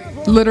 And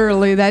Like,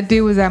 literally, that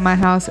dude was at my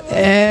house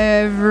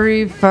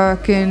every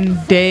fucking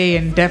day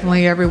and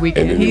definitely every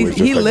weekend. And then it was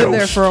just He a lived there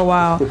ghost. for a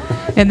while.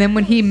 And then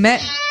when he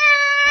met,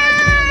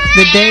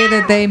 the day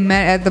that they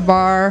met at the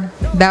bar,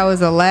 that was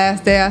the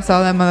last day I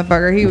saw that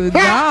motherfucker. He was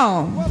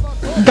gone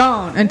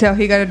until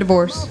he got a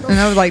divorce. And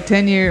that was like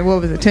 10 years,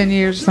 what was it, 10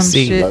 years or some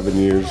See, shit. 11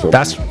 years. something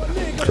That's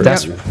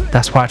crazy.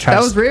 that's why I try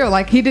That to. was real.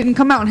 Like, he didn't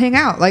come out and hang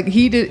out. Like,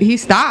 he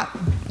stopped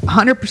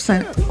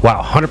 100%.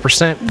 Wow,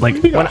 100%. Like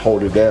You when gotta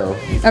hold it down.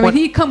 I mean,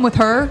 he'd come with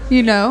her,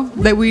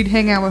 that we'd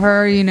hang out with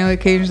her,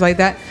 occasions like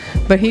that.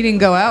 But he didn't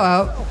go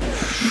out.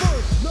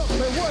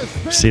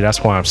 See,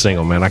 that's why I'm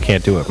single, man. I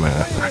can't do it,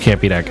 man. I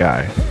can't be that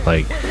guy.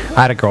 Like,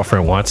 I had a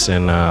girlfriend once,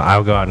 and I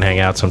would go out and hang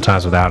out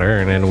sometimes without her,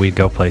 and then we'd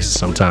go places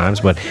sometimes.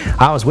 But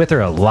I was with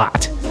her a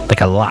lot,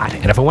 like a lot.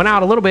 And if I went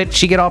out a little bit,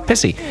 she'd get all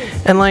pissy.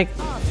 And like,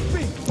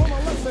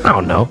 I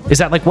don't know. Is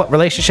that like what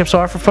relationships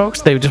are for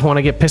folks? They just want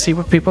to get pissy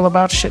with people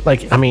about shit?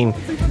 Like, I mean,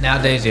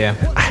 nowadays, yeah.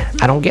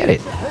 I don't get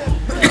it.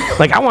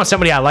 Like, I want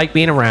somebody I like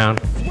being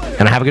around,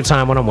 and I have a good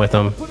time when I'm with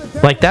them.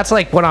 Like, that's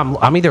like what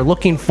I'm either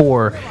looking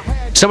for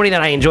somebody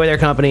that I enjoy their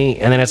company,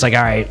 and then it's like,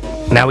 all right,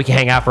 now we can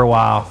hang out for a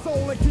while.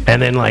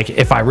 And then, like,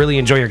 if I really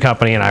enjoy your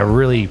company and I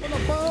really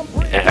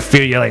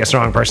feel you're like a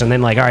strong person,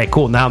 then like, all right,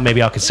 cool, now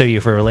maybe I'll consider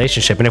you for a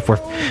relationship. And if we're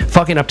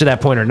fucking up to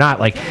that point or not,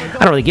 like, I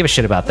don't really give a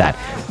shit about that.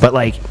 But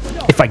like,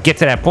 if I get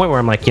to that point where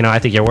I'm like, I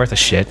think you're worth a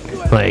shit,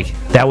 like,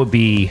 that would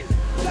be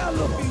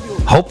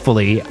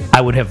hopefully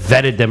I would have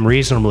vetted them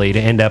reasonably to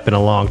end up in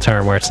a long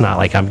term where it's not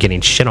like I'm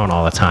getting shit on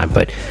all the time.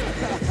 But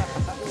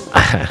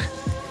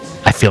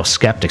I feel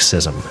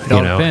skepticism,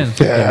 in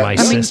my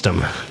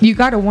system. You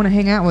got to want to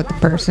hang out with the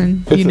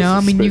person, you know.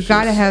 I mean, you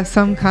got to have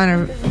some kind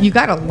of, you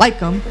got to like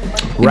them,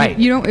 right?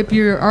 You don't. If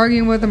you're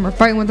arguing with them or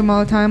fighting with them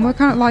all the time, what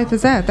kind of life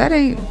is that?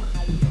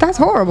 That's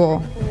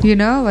horrible, you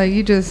know. Like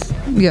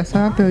yes,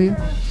 I feel you.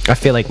 I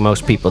feel like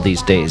most people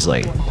these days,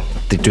 like,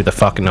 they do the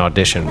fucking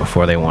audition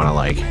before they want to,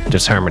 like,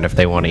 determine if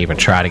they want to even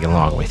try to get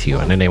along with you,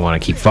 and then they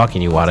want to keep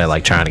fucking you while they're,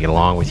 like, trying to get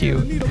along with you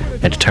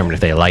and determine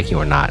if they like you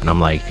or not. And I'm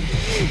like,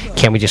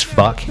 can't we just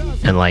fuck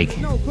and, like,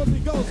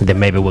 then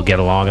maybe we'll get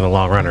along in the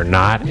long run or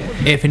not?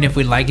 If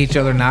we like each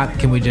other or not,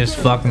 can we just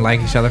fucking like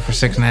each other for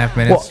 6.5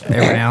 minutes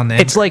every now and then?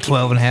 It's like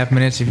 12.5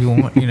 minutes if you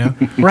want, you know.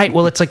 Right.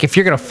 Well, it's like, if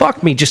you're gonna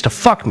fuck me, just to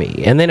fuck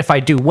me, and then if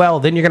I do well,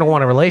 then you're gonna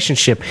want a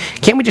relationship.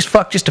 Can't we just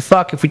fuck just to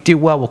fuck? If we do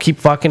well, we'll keep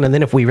fucking, and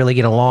then if we really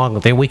get along,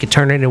 then we could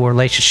turn it into a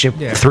relationship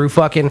through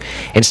fucking,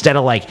 instead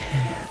of like,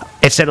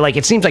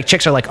 it seems like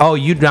chicks are like, oh,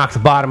 you knocked the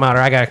bottom out, or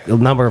I got a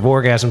number of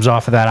orgasms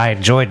off of that, I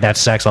enjoyed that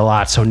sex a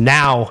lot, so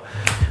now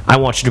I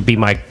want you to be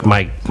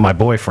my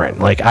boyfriend.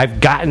 Like, I've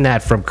gotten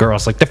that from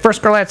girls. Like, the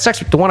first girl I had sex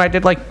with, the one I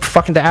did like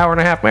fucking the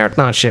hour-and-a-half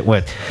marathon shit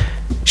with,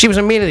 she was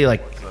immediately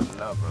like,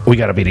 we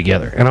gotta be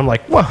together. And I'm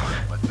like, whoa,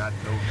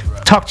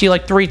 talked to you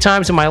like 3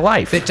 times in my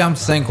life. Bitch, I'm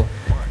single.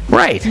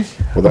 Right.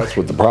 Well, that's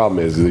what the problem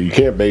is. That you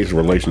can't base a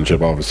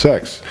relationship off of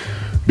sex,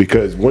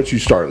 because once you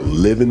start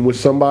living with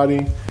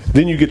somebody,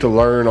 then you get to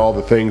learn all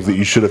the things that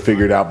you should have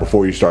figured out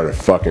before you started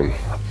fucking.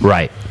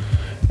 Right.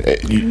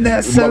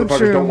 That's so motherfuckers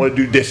true. don't want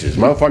to do dishes.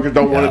 Motherfuckers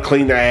don't want to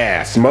clean their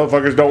ass.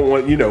 Motherfuckers don't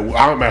want,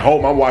 I'm at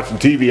home, I'm watching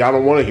TV, I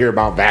don't want to hear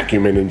about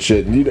vacuuming and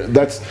shit.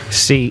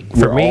 See,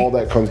 for where me, all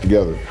that comes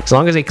together. as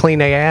long as they clean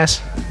their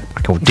ass,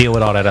 I can deal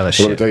with all that other Let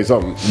me shit. tell you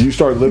something. You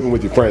start living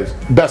with your friends,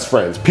 best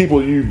friends,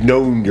 people you've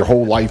known your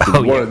whole life,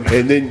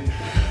 and then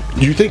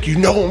you think you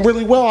know them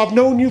really well. I've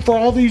known you for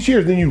all these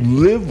years. Then you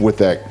live with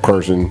that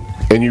person,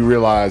 and you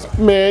realize,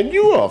 man,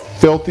 you a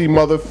filthy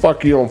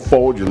motherfucker. You don't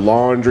fold your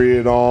laundry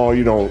at all.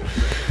 You don't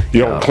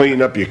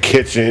clean up your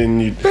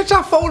kitchen. Bitch,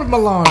 I folded my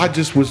laundry. I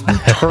just was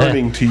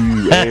turning to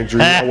you,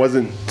 Andrew. I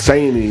wasn't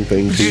saying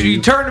anything to you.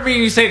 You turn to me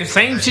and you say the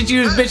same shit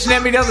you was bitching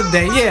at me the other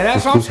day. Yeah,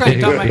 that's what I'm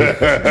saying.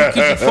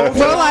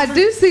 Well, I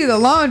do see the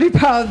laundry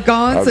pile's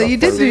gone, so you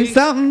did do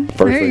something.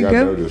 First There thing you I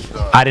go. noticed.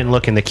 I didn't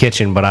look in the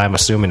kitchen, but I'm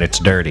assuming it's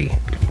dirty.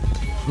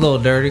 A little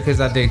dirty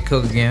because I did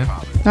cook again.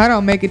 I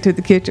don't make it to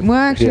the kitchen. Well,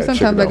 actually, Yeah,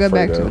 sometimes I chicken go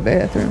back to Alfredo. the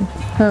bathroom.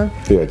 Huh?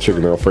 Yeah,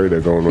 chicken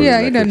Alfredo going on. Yeah,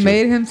 in he that done kitchen.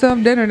 made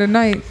himself dinner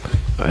tonight.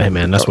 Hey,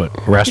 man, that's what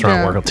restaurant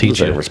Yeah. work will This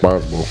teach ain't you.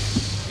 responsible.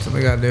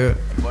 Somebody gotta do it.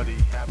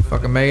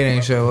 Fucking maid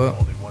ain't show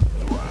up.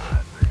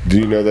 Do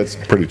you know that's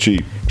pretty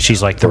cheap?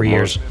 She's like 3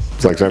 years.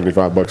 It's like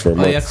 $75 for a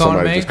month. yeah, call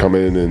Somebody me. just come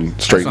in and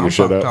straighten your That's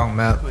what shit I'm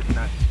up. talking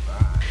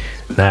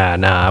about.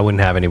 Nah, I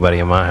wouldn't have anybody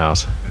in my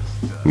house.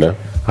 No.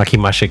 I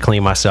keep my shit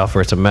clean myself,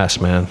 or it's a mess,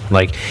 man.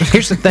 Like,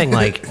 here's the thing,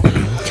 like,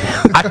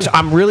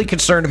 I'm really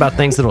concerned about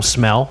things that'll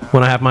smell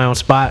when I have my own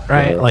spot,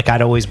 right? Yeah. Like,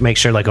 I'd always make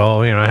sure, like,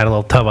 I had a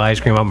little tub of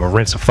ice cream, I'm gonna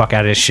rinse the fuck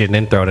out of this shit and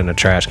then throw it in the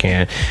trash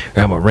can,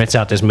 or I'm gonna rinse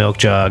out this milk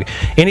jug.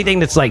 Anything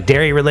that's like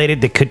dairy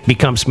related that could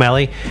become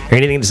smelly, or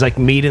anything that's like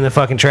meat in the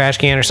fucking trash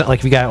can or something, like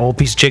if you got an old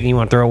piece of chicken you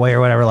want to throw away or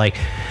whatever, like,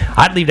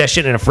 I'd leave that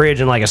shit in a fridge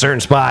in like a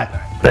certain spot.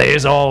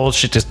 It's all old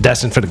shit just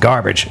destined for the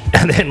garbage.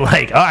 And then,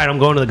 like, all right, I'm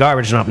going to the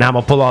garbage dump. Now I'm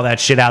going to pull all that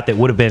shit out that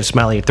would have been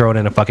smelly and throw it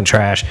in the fucking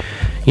trash.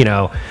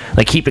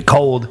 Like, keep it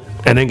cold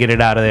and then get it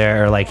out of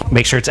there, or, like,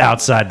 make sure it's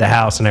outside the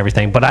house and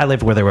everything. But I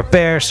lived where there were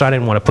bears, so I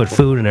didn't want to put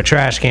food in a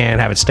trash can,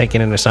 have it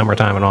stinking in the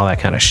summertime and all that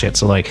kind of shit.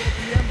 So, like,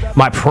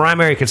 my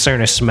primary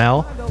concern is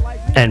smell.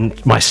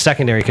 And my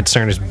secondary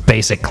concern is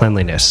basic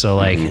cleanliness. So,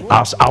 like,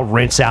 I'll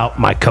rinse out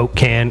my Coke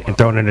can and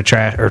throw it in the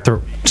trash,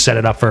 or set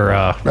it up for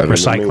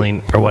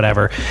recycling or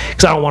whatever,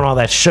 because I don't want all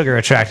that sugar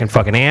attracting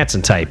fucking ants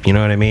and type. You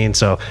know what I mean?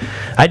 So,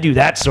 I do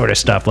that sort of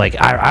stuff.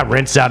 Like, I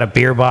rinse out a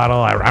beer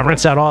bottle. I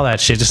rinse out all that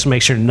shit just to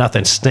make sure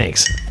nothing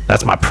stinks.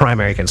 That's my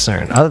primary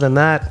concern. Other than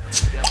that,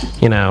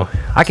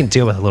 I can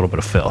deal with a little bit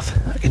of filth.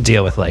 I can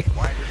deal with like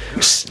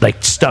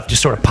stuff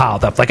just sort of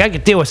piled up. Like, I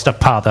could deal with stuff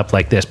piled up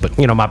like this, but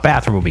my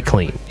bathroom will be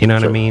clean. You know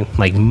what I mean?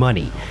 Like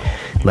money.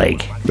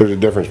 Like, There's a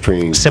difference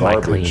between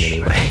semi-clean garbage.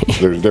 anyway.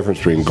 There's a difference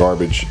between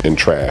garbage and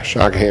trash.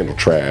 I can handle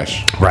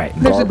trash. Right.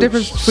 There's a Garbage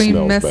difference between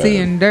smells messy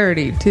bad. and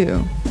dirty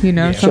too.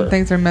 Some Sure.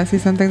 things are messy,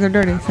 some things are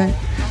dirty. So.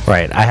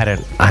 Right. I had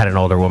an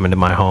older woman in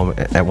my home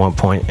at one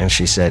point, and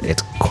she said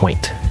it's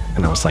quaint.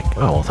 And I was like,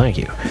 oh, well, thank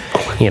you.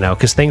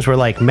 Because things were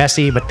like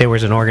messy, but there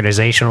was an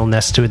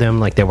organizationalness to them.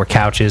 Like, there were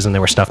couches and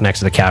there were stuff next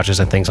to the couches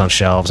and things on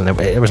shelves, and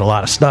there was a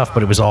lot of stuff,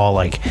 but it was all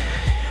like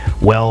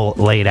well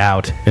laid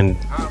out and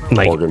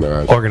like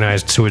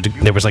organized. So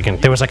there was like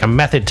a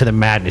method to the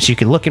madness. You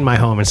could look in my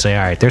home and say,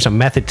 all right, there's a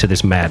method to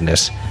this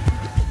madness,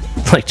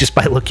 like just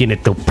by looking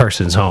at the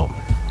person's home,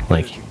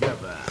 like,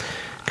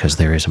 because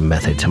there is a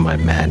method to my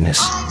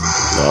madness.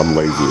 I'm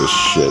lazy as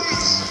shit.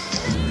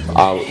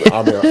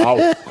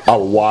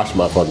 I'll wash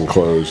my fucking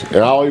clothes, and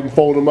I'll even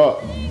fold them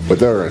up, but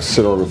they're gonna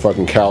sit on the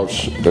fucking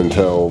couch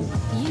until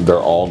they're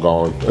all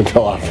gone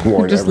until I've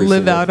worn Just every live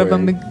single out of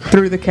thing. them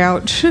through the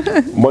couch.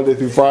 Monday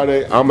through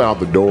Friday, I'm out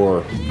the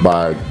door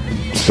by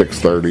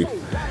 6:30.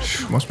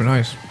 Must be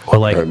nice.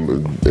 Well, like,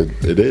 And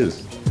it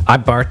is. I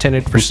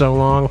bartended for so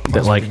long that,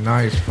 Must like, be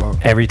nice. Fuck.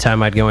 every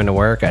time I'd go into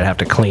work, I'd have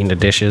to clean the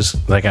dishes.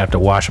 Like, I have to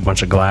wash a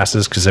bunch of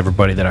glasses because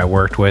everybody that I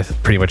worked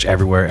with, pretty much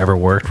everywhere I ever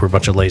worked, were a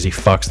bunch of lazy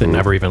fucks that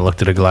never even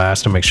looked at a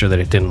glass to make sure that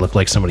it didn't look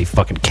like somebody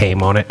fucking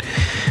came on it.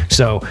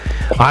 So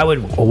I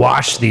would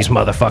wash these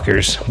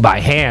motherfuckers by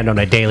hand on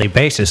a daily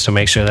basis to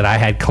make sure that I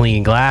had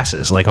clean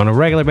glasses. Like, on a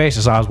regular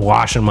basis, I was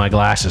washing my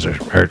glasses or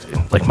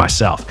like,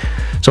 myself.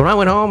 So when I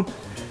went home,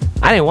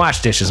 I didn't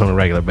wash dishes on a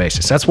regular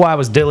basis. That's why I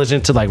was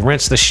diligent to, like,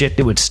 rinse the shit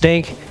that would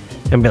stink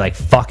and be like,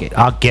 fuck it,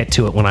 I'll get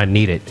to it when I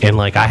need it. And,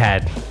 like, I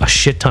had a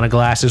shit ton of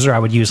glasses, or I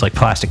would use, like,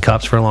 plastic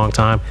cups for a long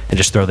time and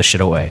just throw the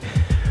shit away.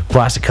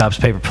 Plastic cups,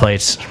 paper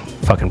plates,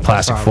 fucking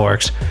plastic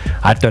forks.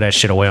 I'd throw that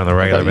shit away on a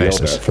regular I got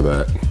yelled basis. at for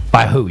that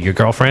By who? Your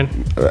girlfriend?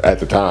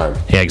 at the time.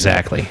 Yeah,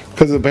 exactly.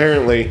 Because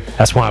apparently,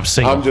 That's why I'm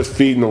single. I'm just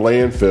feeding the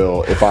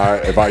landfill if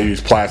I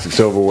use plastic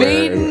silverware.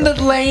 Feeding the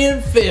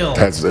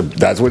landfill.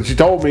 That's what she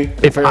told me.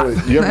 If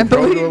Apparently, you I ever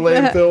go to a believe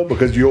that. landfill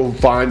because you'll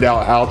find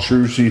out how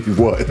true she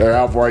was or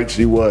how right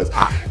she was.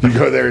 You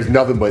go there, there's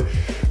nothing but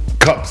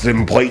cups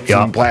and plates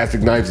Yup. and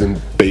plastic knives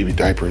and baby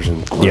diapers and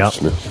Yep.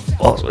 grossness.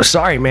 Well,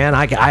 sorry, man.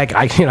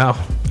 I you know,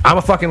 I'm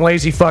a fucking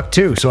lazy fuck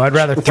too, so I'd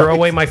rather throw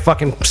away my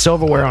fucking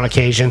silverware on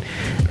occasion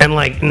and,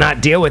 like,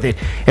 not deal with it.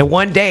 And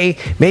one day,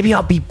 maybe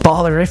I'll be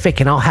ballerific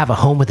and I'll have a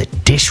home with a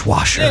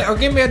dishwasher. Yeah, or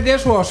give me a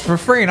dishwasher for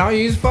free and I'll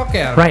use the fuck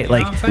out of it. Right, You know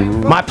like, what I'm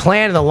saying? my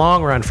plan in the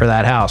long run for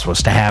that house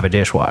was to have a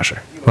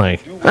dishwasher.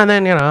 Like, and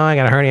then, you know, I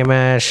got a hernia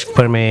mesh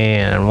put in me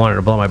and wanted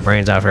to blow my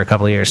brains out for a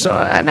couple of years. So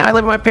now I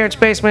live in my parents'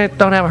 basement,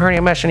 don't have a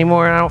hernia mesh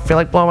anymore, and I don't feel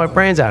like blowing my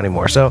brains out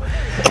anymore. So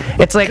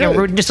it's like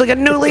just like a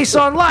new lease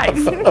on life.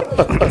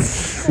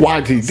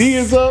 YTD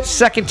is up.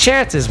 Second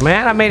chances,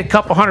 man. I made a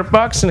couple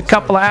 $100 in a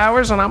couple of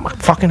hours, and I'm a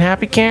fucking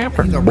happy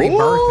camper. The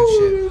rebirth and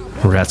shit.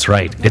 That's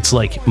right. It's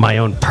like my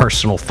own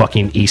personal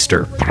fucking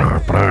Easter.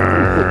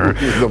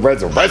 The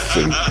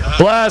resurrection.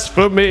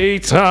 Blasphemy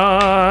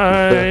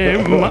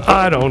time.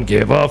 I don't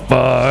give a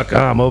fuck.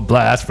 I'm a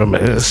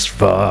blasphemous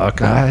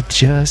fuck. I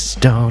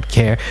just don't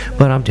care.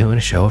 But I'm doing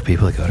a show of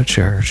people that go to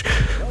church.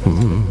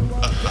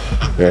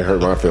 Yeah, it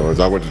hurt my feelings.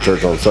 I went to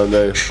church on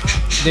Sunday.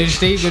 Did you,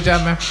 Steve? Good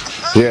job, man.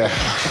 Yeah,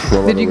 my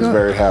mother you was go-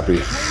 very happy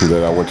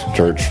that I went to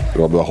church.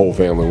 Well, the whole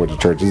family went to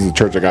church. This is the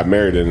church I got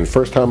married in. The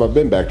first time I've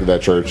been back to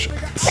that church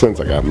since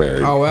I got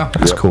married. Oh, well.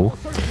 That's Yep. cool.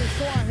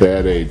 They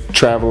had a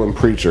traveling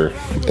preacher,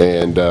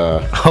 and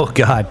Oh,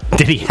 God.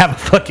 Did he have a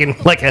fucking,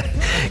 like a,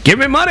 give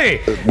me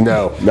money?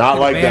 no, not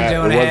like that. It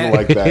banjo in a wasn't hat.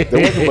 like that.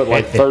 There wasn't but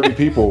like 30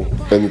 people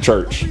in the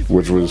church,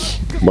 which was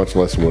much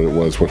less than what it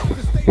was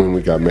when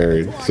we got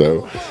married.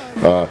 So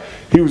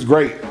he was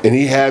great, and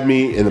he had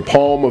me in the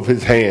palm of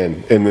his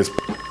hand in this,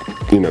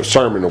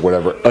 sermon or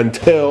whatever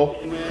until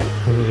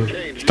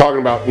he's talking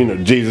about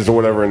Jesus or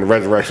whatever and the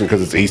resurrection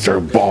because it's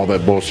Easter, all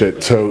that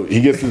bullshit. So he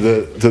gets to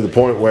the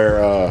point where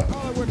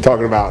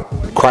talking about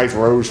Christ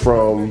rose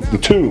from the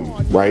tomb,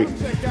 right?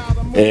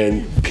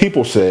 And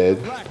people said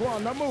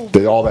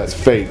that all that's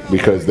fake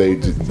because they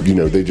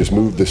just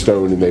moved the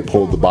stone and they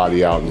pulled the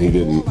body out and he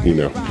didn't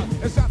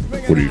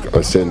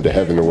ascend to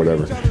heaven or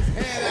whatever.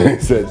 And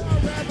he said,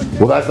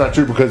 well, that's not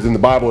true because in the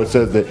Bible it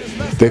says that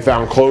they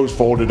found clothes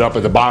folded up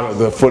at the bottom,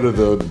 the foot of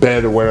the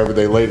bed or wherever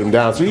they laid them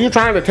down. So you're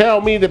trying to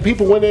tell me that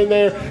people went in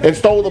there and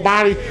stole the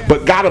body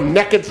but got him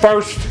naked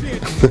first?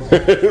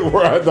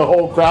 Where the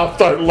whole crowd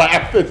started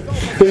laughing.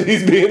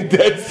 He's being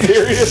dead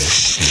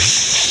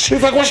serious.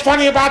 He's like, what's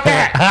funny about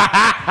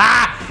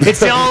that?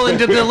 It's all in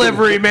the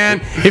delivery, man.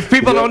 If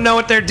people don't know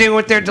what they're doing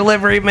with their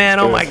delivery, man,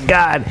 oh my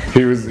God.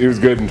 He was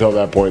good until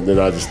that point. Then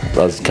I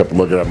just kept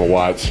looking at my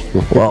watch.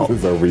 Well,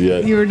 It's over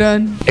yet. You were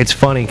done. It's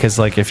funny because,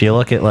 like, if you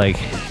look at, like,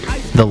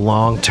 the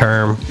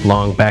long-term,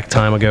 long back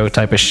time ago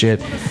type of shit,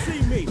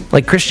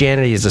 like,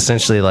 Christianity is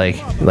essentially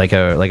like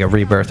a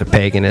rebirth of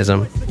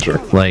paganism. Sure.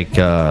 Like,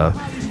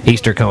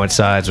 Easter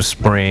coincides with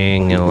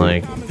spring, and,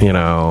 like,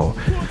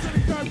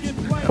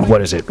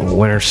 what is it,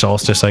 winter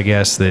solstice, I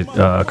guess,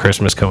 that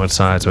Christmas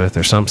coincides with,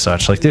 or some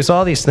such. Like, there's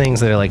all these things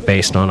that are, like,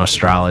 based on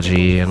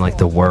astrology and, like,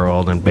 the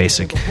world and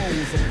basic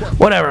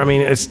whatever. I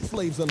mean,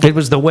 it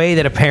was the way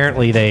that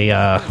apparently they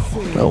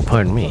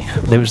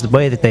it was the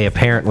way that they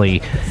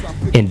apparently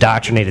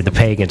indoctrinated the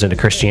pagans into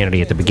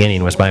Christianity at the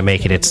beginning, was by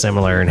making it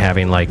similar and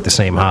having, like, the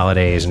same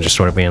holidays and just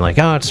sort of being like,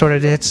 oh, it's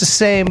the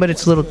same but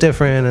it's a little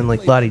different and,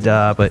 like,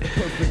 la-di-da. But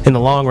in the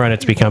long run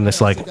it's become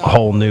this, like,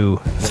 whole new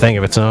thing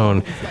of its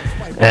own.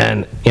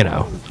 And,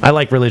 I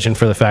like religion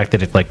for the fact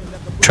that it, like,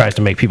 tries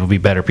to make people be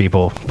better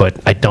people, but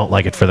I don't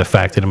like it for the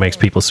fact that it makes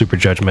people super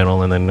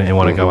judgmental and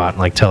want to go out and,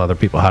 like, tell other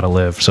people how to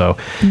live. So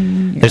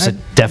there's a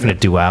definite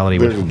duality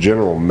There's with a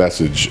general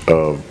message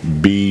of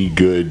be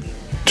good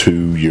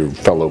to your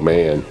fellow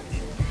man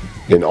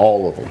in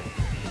all of them.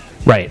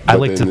 Right.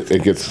 But then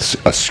it gets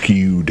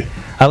skewed.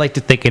 I like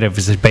to think of it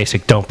as a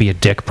basic "don't be a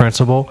dick"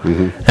 principle,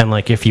 and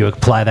like if you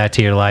apply that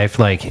to your life,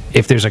 like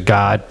if there's a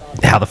God,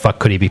 how the fuck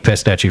could he be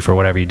pissed at you for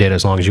whatever you did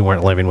as long as you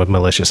weren't living with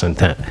malicious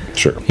intent?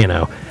 Sure. You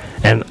know.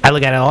 And I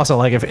look at it also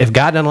like if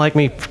God doesn't like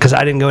me because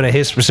I didn't go to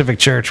his specific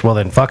church, well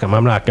then fuck him.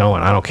 I'm not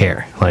going. I don't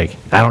care. Like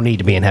I don't need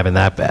to be in heaven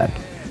that bad.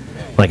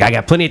 Like, I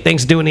got plenty of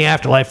things to do in the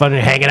afterlife other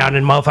than hanging out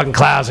in motherfucking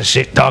clouds and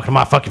shit, talking to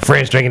my fucking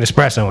friends, drinking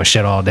espresso and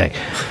shit all day.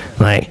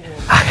 Like,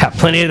 I got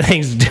plenty of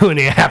things to do in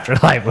the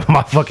afterlife with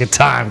my fucking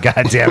time,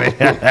 goddammit.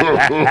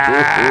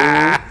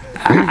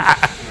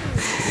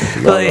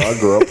 I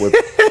grew up with...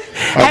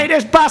 Hey,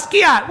 there's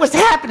Basquiat. What's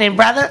happening,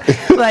 brother?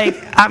 Like,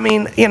 I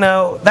mean, you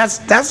know,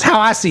 that's how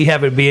I see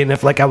heaven being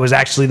if, like, I was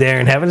actually there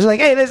in heaven. It's like,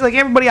 hey, there's, like,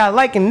 everybody I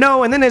like and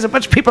know, and then there's a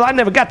bunch of people I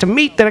never got to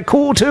meet that are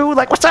cool, too.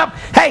 Like, what's up?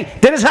 Hey,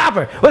 Dennis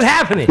Hopper, what's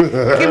happening?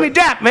 Give me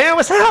dap, man.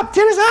 What's up?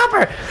 Dennis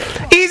Hopper.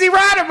 Easy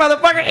Rider,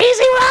 motherfucker.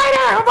 Easy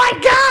Rider. Oh, my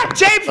God.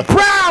 James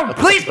Brown.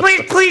 Please,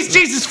 please, please,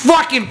 Jesus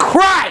fucking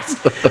Christ.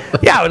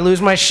 Yeah, I would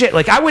lose my shit.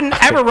 Like, I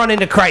wouldn't ever run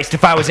into Christ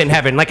if I was in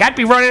heaven. Like, I'd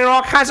be running into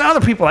all kinds of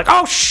other people. Like,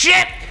 oh,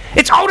 shit.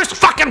 It's Otis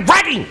fucking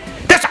Redding.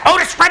 There's an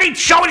Otis Redding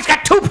show and he's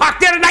got Tupac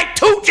there tonight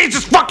too.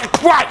 Jesus fucking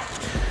Christ.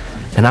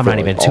 And I'm not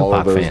even a Tupac fan. All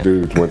of those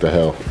dudes went to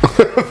hell.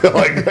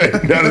 Like,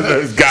 none of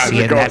those guys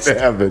are going to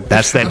heaven.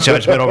 That's that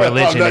judgmental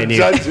religion in you.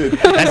 That's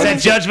that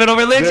judgmental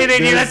religion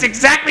in you. That's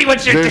exactly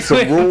what you're doing. There's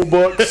some rule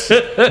books.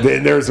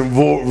 Then there's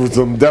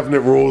some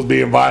definite rules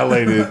being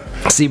violated.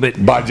 See,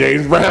 but by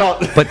James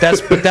Brown. But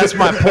that's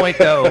my point,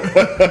 though.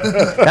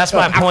 That's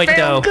my point,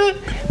 though.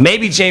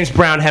 Maybe James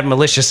Brown had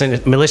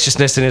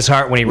maliciousness in his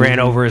heart when he ran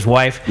over his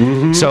wife.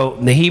 Mm-hmm. So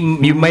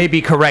you may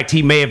be correct.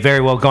 He may have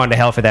very well gone to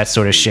hell for that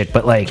sort of shit.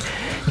 But like,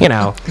 you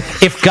know,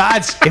 if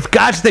God's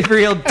the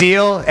real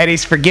deal and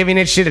he's forgiving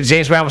and shit, and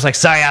James Brown was like,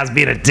 sorry, I was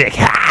being a dick.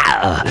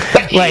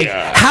 Like,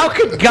 how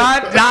could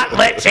God not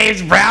let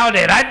James Brown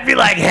in? I'd be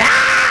like,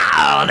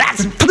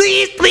 that's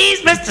please,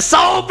 Mr.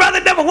 Soul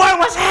Brother number one,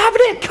 what's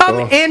happening? Come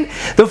in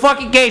the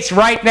fucking gates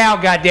right now,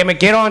 goddammit.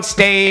 Get on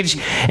stage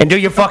and do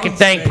your fucking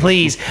thing,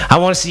 please. I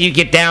want to see you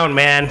get down,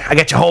 man. I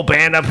got your whole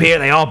band up here.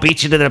 They all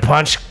beat you to the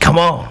punch. Come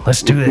on,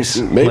 let's do this.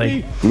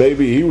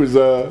 Maybe he was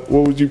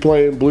what was you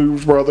playing,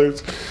 Blues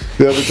Brothers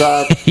the other time?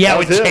 Yeah,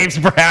 with James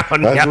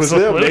Brown. That was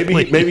him.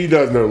 Maybe he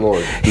does know the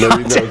Lord. Maybe he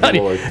knows the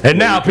Lord. And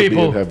now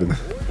people.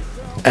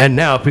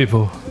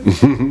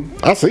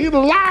 I see the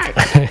light.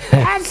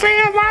 I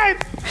see the light.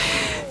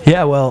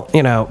 Yeah, well,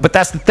 you know, but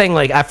that's the thing.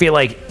 Like, I feel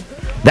like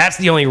that's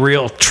the only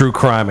real true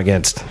crime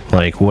against,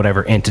 like,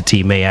 whatever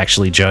entity may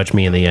actually judge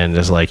me in the end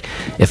is, like,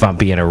 if I'm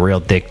being a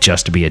real dick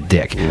just to be a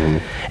dick. Mm.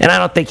 And I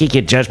don't think he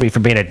could judge me for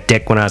being a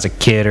dick when I was a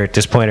kid or at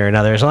this point or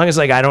another, as long as,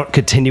 like, I don't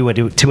continue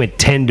to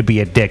intend to be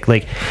a dick.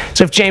 Like,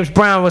 so if James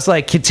Brown was,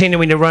 like,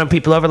 continuing to run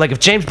people over, like, if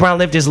James Brown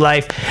lived his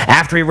life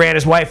after he ran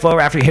his wife over,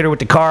 after he hit her with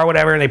the car or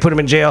whatever, and they put him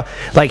in jail,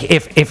 like,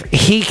 if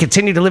he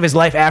continued to live his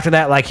life after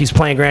that, like he's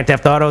playing Grand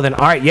Theft Auto, then,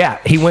 all right, yeah,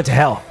 he went to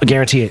hell. I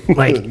guarantee it.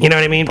 Like, you know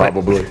what I mean?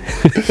 Probably.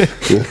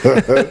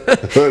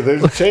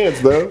 There's a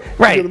chance, though.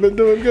 Right. He could have been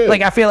doing good.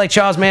 Like, I feel like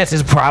Charles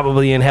Manson's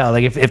probably in hell.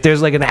 Like, if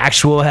there's, like, an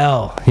actual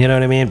hell. You know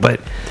what I mean?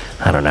 But,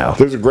 I don't know.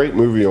 There's a great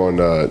movie on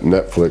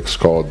Netflix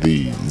called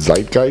The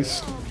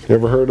Zeitgeist. You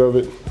ever heard of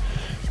it?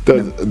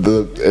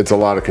 It's a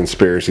lot of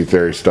conspiracy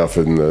theory stuff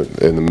in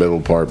the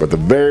middle part, but the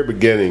very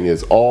beginning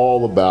is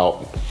all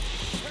about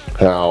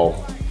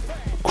how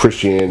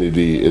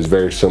Christianity is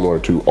very similar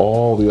to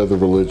all the other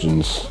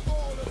religions.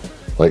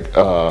 Like,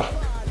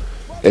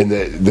 and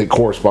that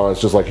corresponds,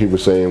 just like he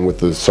was saying,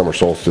 with the summer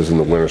solstice and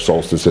the winter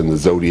solstice and the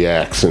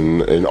zodiacs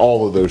and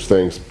all of those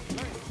things.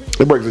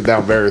 It breaks it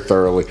down very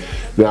thoroughly.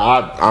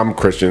 Now, I'm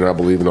Christian and I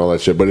believe in all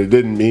that shit, but it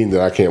didn't mean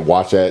that I can't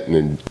watch that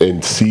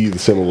and see the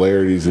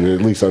similarities and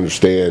at least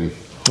understand.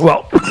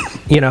 Well,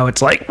 you know,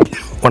 it's like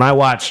when I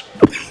watch,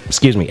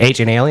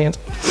 Ancient Aliens,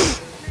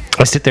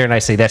 I sit there and I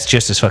say that's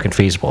just as fucking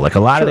feasible. Like, a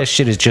lot of this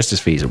shit is just as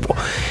feasible.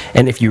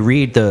 And if you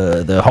read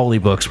the holy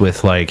books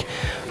with, like,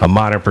 a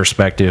modern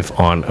perspective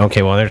on,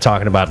 okay, well, they're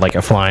talking about, like,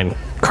 a flying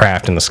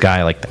craft in the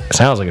sky, like, it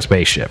sounds like a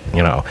spaceship,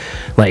 you know,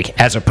 like,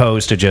 as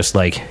opposed to just,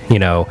 like, you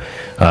know,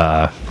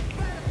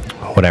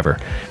 whatever,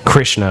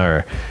 Krishna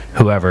or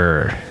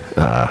whoever,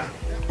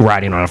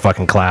 riding on a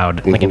fucking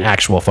cloud, like an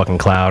actual fucking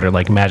cloud, or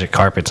like magic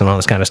carpets and all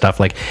this kind of stuff.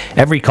 Like,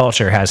 every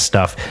culture has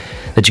stuff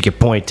that you could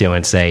point to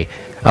and say,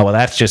 oh, well,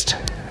 that's just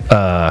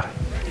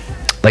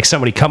like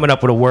somebody coming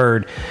up with a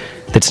word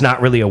that's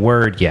not really a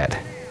word yet.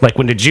 Like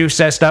when the Jew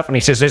says stuff and he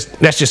says,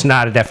 that's just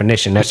not a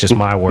definition, that's just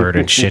my word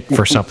and shit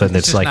for something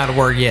that's like... It's not a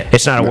word yet.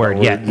 It's not a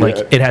word yet. Like,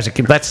 it has a...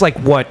 That's like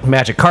what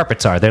magic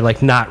carpets are. They're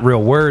like not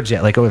real words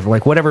yet. Like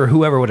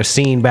whoever would have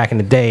seen back in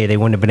the day, they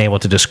wouldn't have been able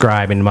to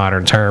describe in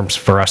modern terms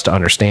for us to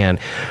understand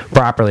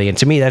properly. And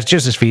to me, that's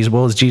just as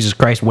feasible as Jesus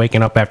Christ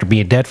waking up after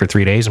being dead for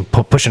 3 days and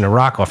pushing a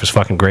rock off his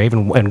fucking grave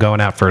and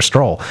going out for a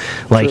stroll.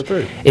 Like,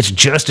 it's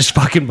just as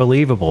fucking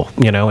believable,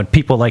 you know? And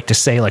people like to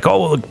say, like, oh,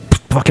 well, the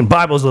fucking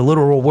Bible's the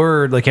literal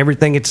word, like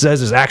everything it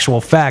says is actual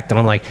fact. And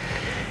I'm like,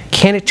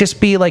 can't it just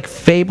be like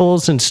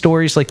fables and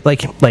stories? Like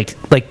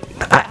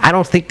I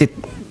don't think that,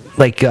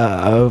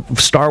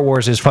 Star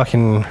Wars is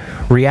fucking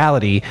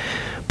reality,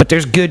 but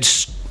there's good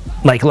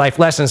like life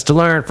lessons to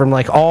learn from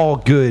like all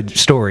good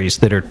stories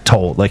that are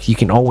told. Like you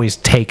can always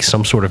take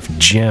some sort of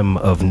gem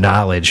of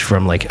knowledge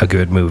from like a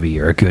good movie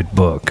or a good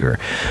book or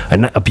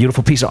a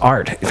beautiful piece of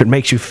art. If it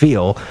makes you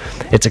feel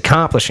it's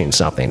accomplishing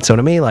something. So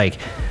to me, like,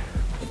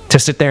 to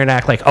sit there and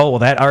act like, oh, well,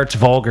 that art's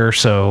vulgar,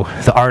 so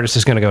the artist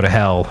is going to go to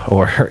hell,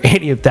 or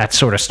any of that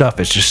sort of stuff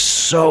is just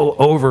so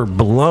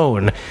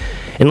overblown,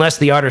 unless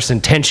the artist's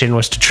intention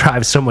was to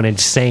drive someone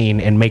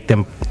insane and make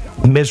them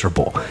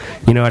miserable.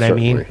 You know what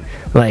Certainly. I mean?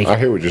 Like, I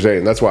hear what you're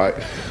saying. That's why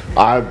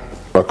I'm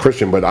a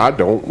Christian, but I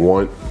don't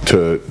want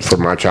for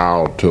my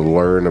child to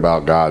learn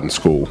about God in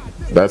school.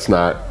 That's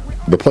not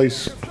the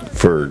place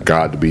for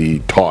God to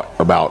be taught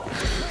about.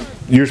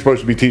 You're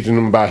supposed to be teaching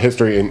them about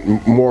history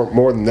and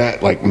more than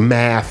that, like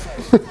math,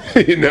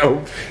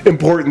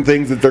 important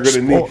things that they're going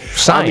to need. Well,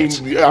 science.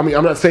 I mean,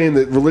 I'm not saying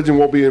that religion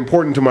won't be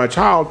important to my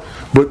child,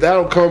 but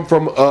that'll come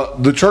from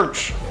the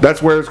church.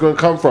 That's where it's going to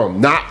come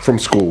from, not from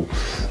school.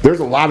 There's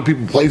a lot of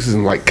places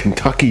in like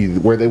Kentucky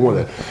where they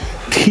want to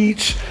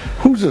teach.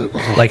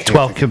 Like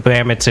 12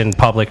 commandments in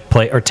public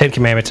play, or 10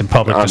 commandments in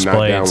public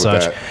display and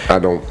such.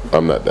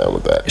 I'm not down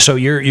with that. So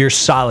you're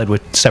solid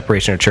with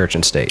separation of church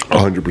and state.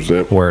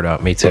 100%. Word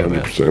up, me too, 100%.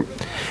 man.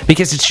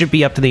 Because it should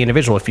be up to the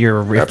individual. If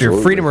you're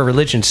freedom of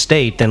religion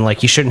state, then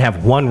like you shouldn't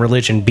have one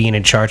religion being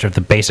in charge of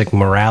the basic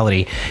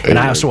morality. And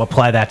I also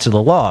apply that to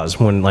the laws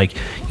when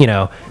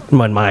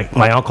when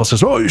my uncle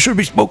says, oh, you shouldn't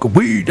be smoking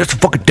weed, that's the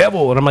fucking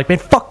devil. And I'm like, man,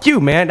 fuck you,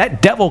 man.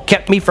 That devil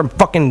kept me from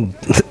fucking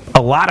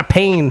a lot of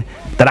pain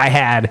that I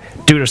had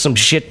due to some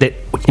shit that,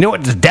 you know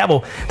what, the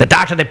devil, the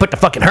doctor that put the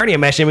fucking hernia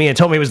mesh in me and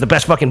told me it was the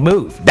best fucking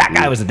move. That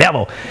guy was the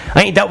devil.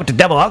 I ain't dealt with the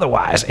devil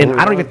otherwise. And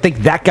I don't even think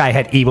that guy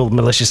had evil,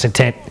 malicious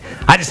intent.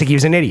 I just think he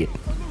was an idiot.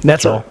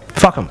 That's all.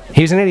 Fuck him.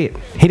 He was an idiot.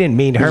 He didn't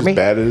mean to hurt me. He's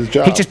bad at his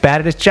job. He's just bad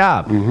at his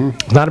job.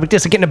 Mm-hmm. Not a big deal.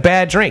 It's like getting a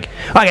bad drink.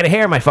 Oh, I got a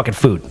hair in my fucking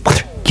food.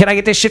 Can I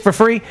get this shit for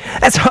free?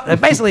 That's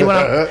basically what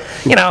I'm,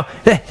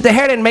 the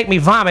hair didn't make me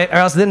vomit, or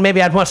else then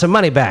maybe I'd want some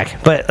money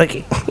back. But,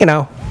 like,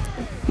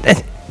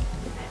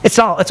 it's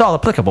all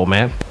applicable,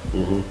 man.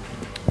 Mm-hmm.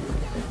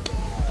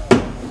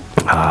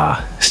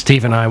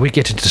 Steve and I, we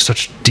get into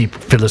such deep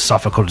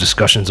philosophical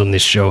discussions on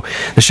this show.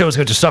 The show is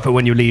going to suffer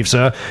when you leave,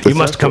 sir. You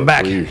must come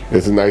back.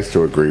 It's nice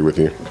to agree with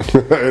you.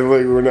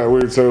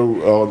 We're so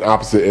on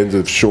opposite ends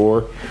of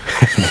shore.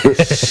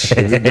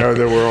 To know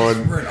that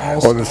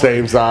we're on the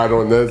same side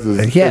on this.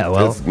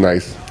 It's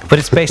nice. But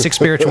it's basic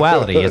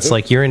spirituality. It's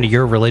like you're into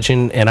your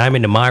religion and I'm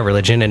into my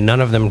religion, and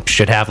none of them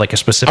should have like a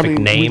specific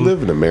name. We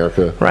live in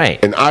America,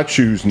 right? And I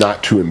choose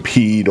not to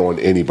impede on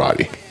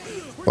anybody.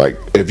 Like,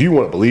 if you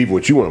want to believe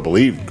what you want to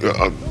believe,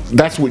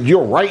 that's what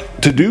your right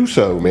to do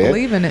so, man.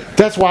 Believe in it.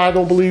 That's why I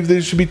don't believe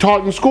they should be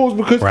taught in schools,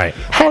 because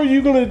how are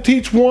you going to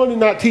teach one and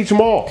not teach them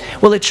all?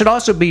 Well, it should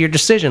also be your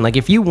decision. Like,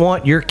 if you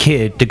want your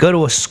kid to go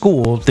to a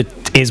school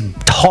that is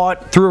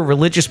taught through a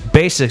religious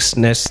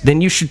basicness, then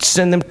you should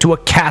send them to a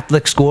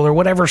Catholic school or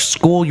whatever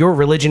school your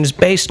religion is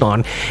based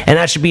on, and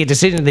that should be a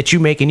decision that you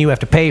make and you have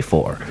to pay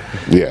for.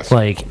 Yes.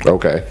 Like,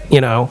 okay.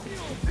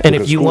 And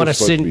if you want to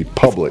send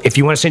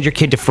your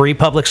kid to free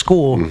public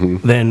school,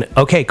 then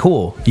okay,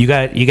 cool, you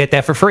get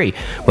that for free.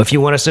 But if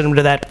you want to send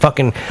them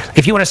to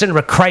if you want to send them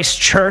to Christ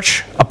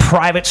Church, a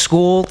private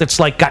school that's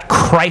like got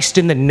Christ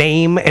in the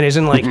name and is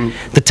in like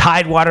the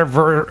Tidewater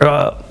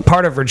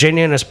part of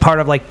Virginia and is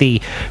part of like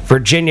the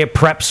Virginia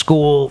Prep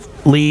School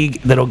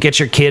League that'll get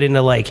your kid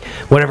into like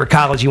whatever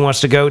college he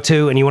wants to go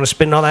to, and you want to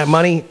spend all that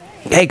money,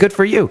 hey, good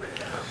for you.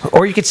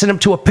 Or you could send them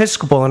to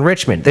Episcopal in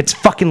Richmond. It's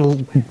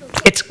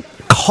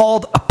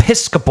called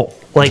Episcopal,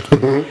 like, you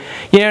know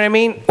what I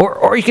mean?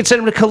 Or you could send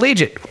them to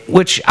collegiate,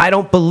 which I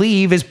don't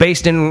believe is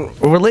based in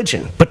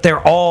religion, but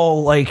they're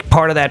all like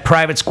part of that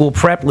private school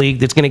prep league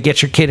that's going to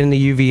get your kid into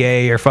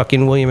UVA or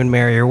fucking William and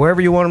Mary or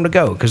wherever you want them to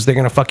go, because they're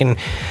going to fucking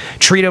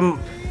treat them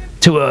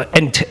to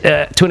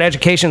an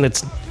education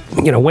that's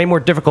way more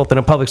difficult than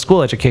a public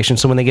school education.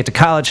 So when they get to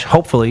college,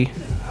 hopefully,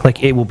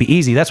 like, it will be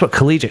easy. That's what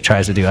collegiate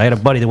tries to do. I had a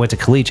buddy that went to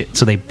collegiate,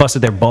 so they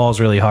busted their balls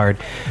really hard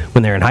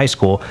when they're in high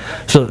school,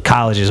 so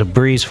college is a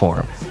breeze for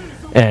them.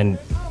 And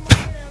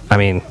I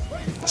mean,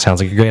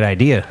 sounds like a great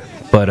idea,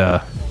 but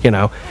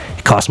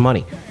it costs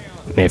money.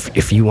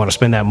 If you want to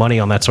spend that money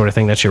on that sort of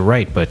thing, that's your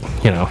right. But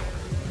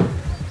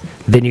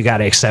then you got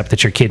to accept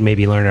that your kid may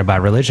be learning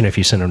about religion if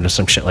you send them to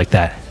some shit like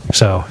that.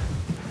 So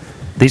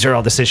these are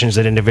all decisions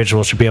that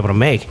individuals should be able to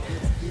make.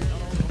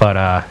 But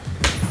I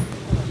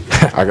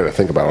got to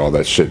think about all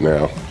that shit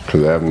now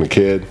because having a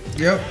kid.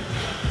 Yep.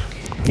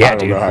 Yeah, I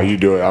don't know how you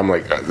do it. I'm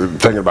like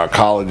thinking about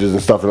colleges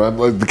and stuff, and I'm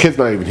like, the kid's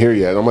not even here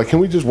yet. I'm like, can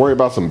we just worry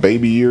about some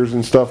baby years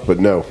and stuff? But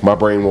no, my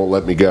brain won't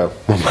let me go.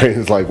 My brain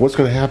is like, what's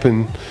going to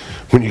happen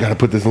when you got to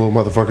put this little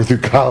motherfucker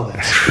through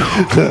college?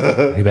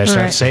 You better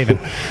start saving.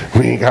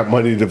 We ain't got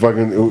money to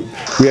fucking.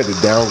 We had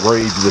to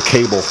downgrade the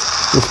cable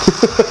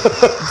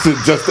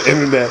to just the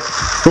internet.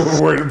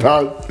 We're worried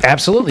about.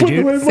 Absolutely,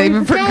 dude.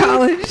 Saving for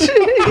college.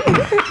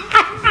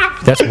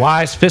 That's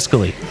wise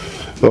fiscally.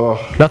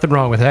 Oh. Nothing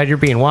wrong with that. You're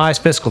being wise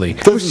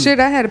fiscally. Well, shit,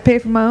 I had to pay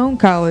for my own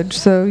college,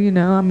 so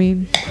I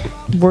mean,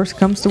 worst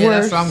comes to Yeah,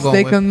 that's worst, what I'm going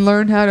they with. can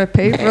learn how to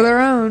pay for their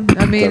own.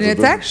 I mean, That's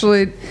it's a-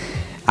 actually,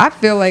 I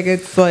feel like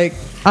it's like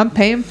I'm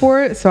paying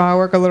for it, so I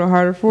work a little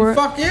harder for it.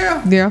 Fuck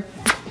yeah. Yeah.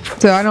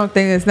 So I don't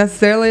think it's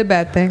necessarily a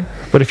bad thing.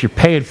 But if you're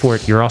paying for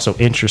it, you're also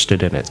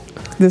interested in it.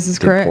 This is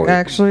correct. point.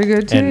 Actually,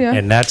 good too. And, Yeah.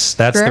 and that's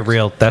the Correct.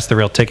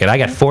 real ticket. I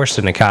got forced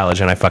into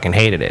college and I fucking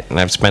hated it. And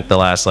I've spent the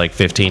last like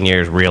 15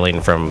 years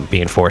reeling from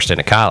being forced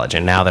into college.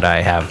 And now that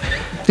I have,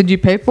 Did you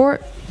pay for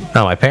it?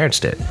 no, my parents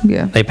did.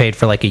 Yeah. They paid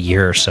for like a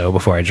year or so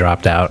before I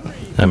dropped out.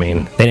 I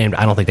mean, they didn't.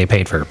 I don't think they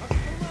paid for.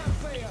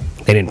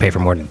 They didn't pay for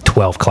more than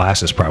 12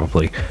 classes,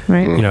 probably.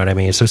 Right. You know what I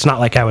mean? So it's not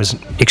like I was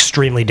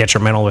extremely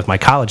detrimental with my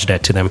college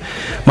debt to them.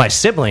 My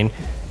sibling,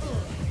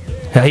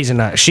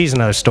 she's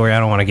another story. I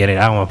don't want to get it.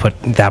 I don't want to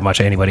put that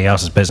much of anybody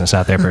else's business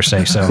out there per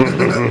se. So,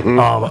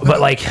 but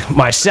like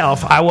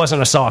myself, I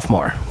wasn't a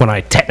sophomore when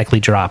I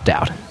technically dropped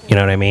out. You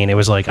know what I mean? It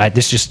was like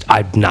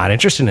I'm not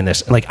interested in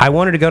this. Like I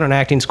wanted to go to an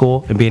acting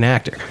school and be an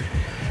actor,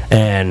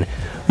 and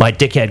my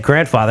dickhead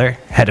grandfather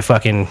had to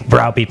fucking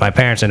browbeat my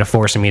parents into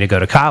forcing me to go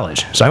to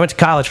college. So I went to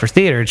college for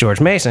theater at George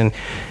Mason,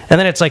 and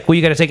then it's like, well,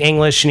 you got to take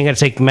English, and you got to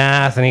take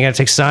math, and you got to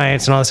take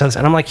science, and all this other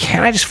stuff. And I'm like,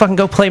 can't I just fucking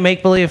go play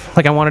make-believe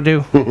like I want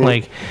to do?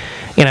 Like,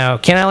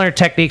 can I learn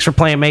techniques for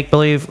playing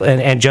make-believe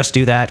and just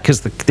do that?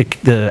 Because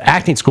the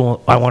acting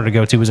school I wanted to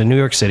go to was in New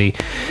York City.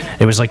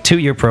 It was like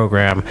 2-year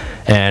program,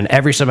 and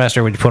every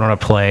semester we'd put on a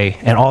play,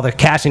 and all the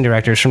casting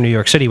directors from New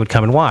York City would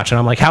come and watch. And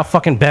I'm like, how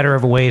fucking better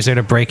of a way is there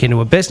to break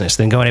into a business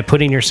than going and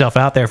putting yourself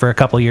out there for a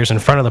couple of years in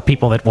front of the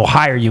people that will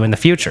hire you in the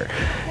future?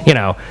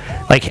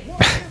 Like...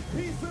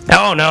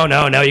 Oh, no, you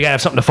gotta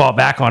have something to fall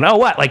back on. Oh,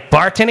 what, like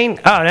bartending?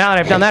 Oh, now that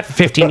I've done that for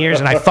 15 years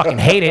and I fucking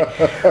hate it,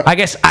 I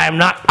guess I am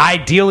not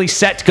ideally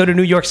set to go to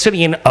New York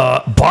City and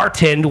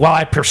bartend while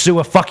I pursue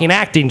a fucking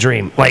acting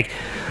dream. Like,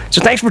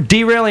 so thanks for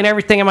derailing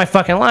everything in my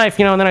fucking life,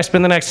 and then I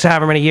spend the next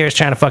however many years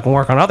trying to fucking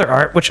work on other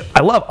art, which I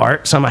love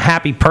art, so I'm a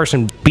happy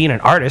person being an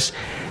artist,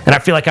 and I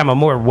feel like I'm a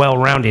more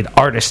well-rounded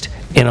artist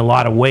in a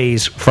lot of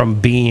ways from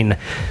being...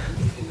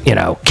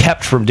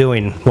 kept from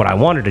doing what I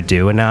wanted to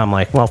do. And now I'm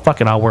like, well,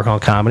 fuck it, I'll work on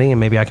comedy and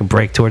maybe I can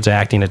break towards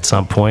acting at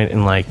some point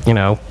and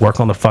work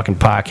on the fucking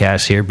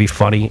podcast here, be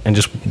funny, and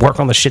just work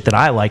on the shit that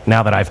I like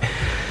now that I've,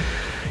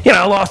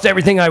 lost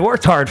everything I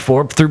worked hard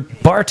for through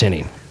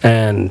bartending.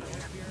 And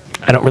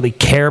I don't really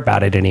care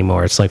about it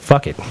anymore. It's like,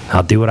 fuck it,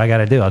 I'll do what I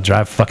gotta do. I'll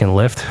drive fucking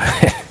Lyft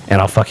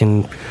and I'll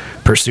fucking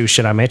pursue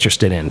shit I'm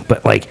interested in.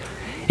 But like,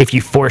 if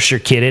you force your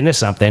kid into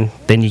something,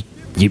 then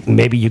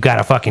you got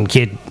a fucking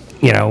kid,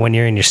 when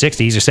you're in your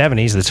 60s or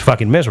 70s, that's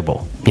fucking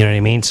miserable. You know what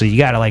I mean? So you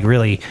got to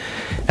really,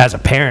 as a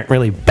parent,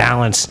 really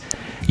balance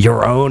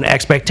your own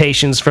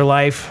expectations for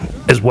life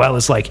as well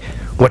as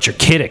what your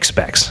kid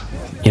expects.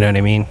 You know what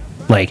I mean?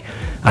 Like,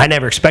 I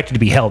never expected to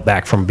be held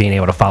back from being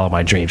able to follow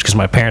my dreams because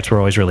my parents were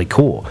always really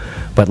cool.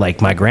 But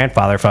my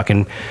grandfather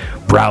fucking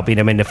browbeat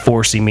him into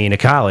forcing me into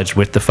college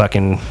with the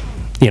fucking,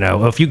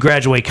 if you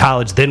graduate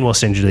college, then we'll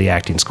send you to the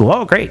acting school.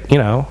 Oh, great.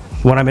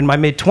 When I'm in my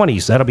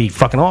mid-20s, that'll be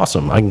fucking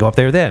awesome. I can go up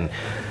there then.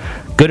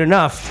 Good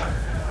enough.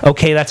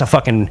 Okay, that's a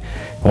fucking...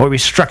 Or we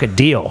struck a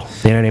deal.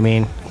 You know what I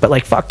mean?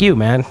 But fuck you,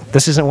 man.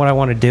 This isn't what I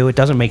want to do. It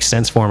doesn't make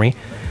sense for me.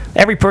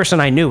 Every person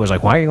I knew was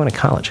like, why are you going to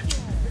college?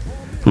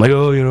 I'm like,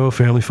 oh,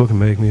 family fucking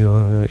make me...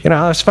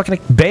 I was fucking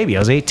a baby. I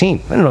was 18.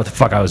 I didn't know what the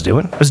fuck I was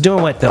doing. I was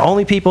doing what the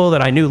only people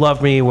that I knew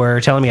loved me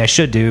were telling me I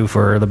should do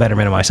for the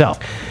betterment of myself.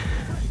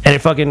 And it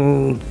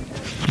fucking...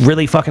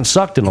 really fucking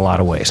sucked in a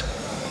lot of ways.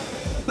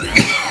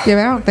 Yeah, but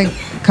I don't think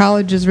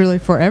college is really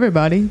for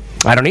everybody.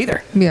 I don't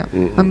either. Yeah.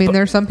 I mean,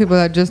 there's some people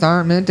that just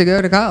aren't meant to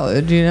go to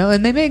college,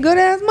 and they make good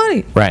ass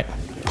money. Right.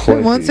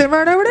 One sitting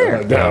right over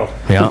there. No.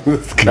 Yeah.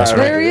 That's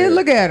There he is.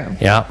 Look at him.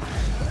 Yeah.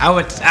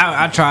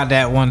 I tried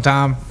that one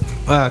time,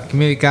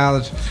 community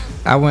college.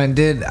 I went and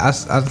did. I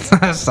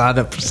signed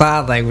up for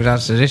sign language. I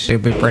said this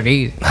should be pretty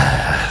easy.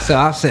 So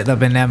I was sitting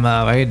up in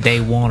that day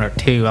 1 or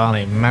 2. I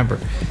don't even remember.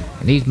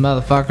 And these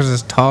motherfuckers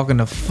is talking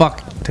the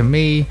fuck to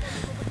me,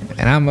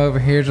 and I'm over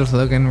here just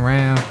looking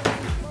around.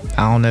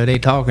 I don't know. They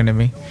talking to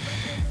me,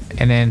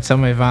 and then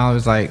somebody finally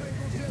was like,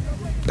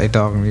 "They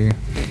talking to you."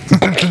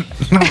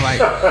 I'm like,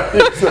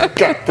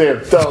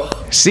 goddamn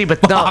dog. See,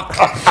 but no,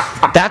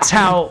 that's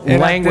how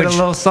and language. I did a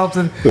little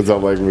something, That's how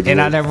language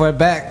and I works. never went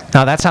back.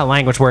 No, that's how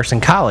language works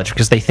in college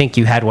because they think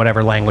you had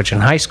whatever language in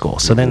high school.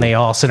 So then they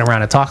all sit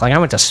around and talk. Like I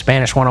went to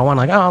Spanish 101.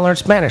 Like, oh, I'll learn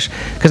Spanish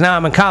because now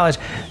I'm in college.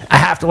 I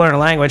have to learn a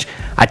language.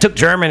 I took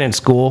German in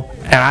school,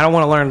 and I don't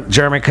want to learn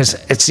German because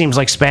it seems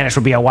like Spanish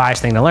would be a wise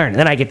thing to learn. And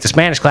then I get to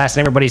Spanish class,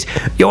 and everybody's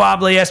yo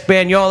habla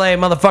español,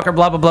 motherfucker,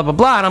 blah blah blah blah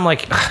blah, and I'm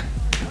like.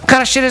 What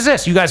kind of shit is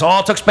this? You guys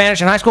all took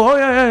Spanish in high school? Oh,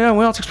 yeah,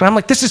 we all took Spanish. I'm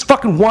like, this is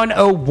fucking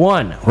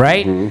 101,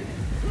 right?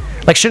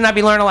 Mm-hmm. Like, shouldn't I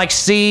be learning,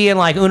 C and,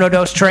 uno,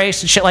 dos,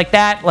 tres and shit like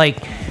that?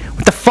 Like,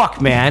 what the fuck,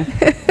 man?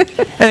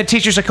 And the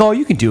teacher's like, oh,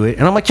 you can do it.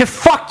 And I'm like, yeah,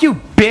 fuck you,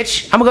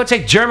 bitch. I'm gonna go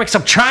take German because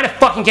I'm trying to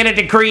fucking get a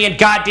degree in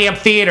goddamn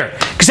theater.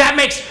 Because that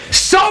makes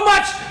so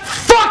much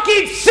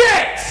fucking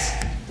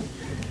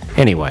sense!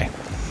 Anyway.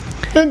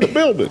 In the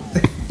building.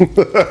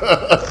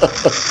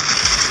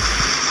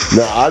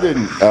 No, I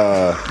didn't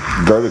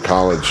go to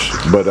college,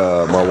 but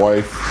my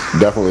wife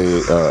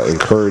definitely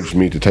encouraged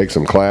me to take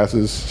some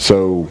classes.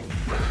 So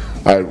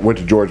I went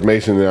to George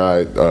Mason,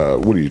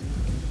 and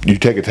you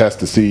take a test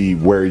to see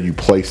where you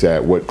place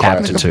at what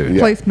classes. Aptitude.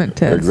 Placement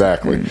test.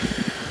 Exactly.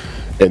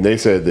 And they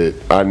said that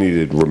I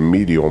needed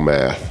remedial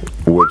math,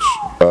 which,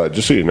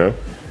 just so you know,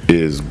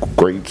 is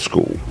grade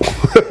school.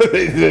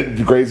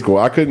 Grade school.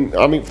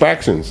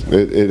 Fractions.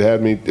 It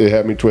had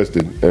me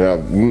twisted,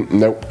 and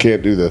nope,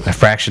 can't do this. The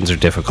fractions are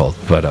difficult,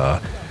 but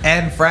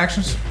Adding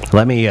fractions.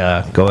 let me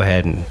go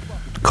ahead and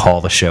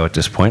call the show at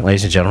this point.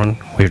 Ladies and gentlemen,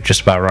 we're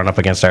just about run up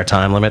against our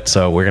time limit,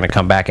 so we're going to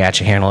come back at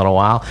you here in a little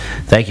while.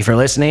 Thank you for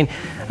listening.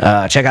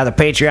 Check out the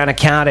Patreon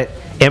account at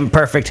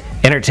Imperfect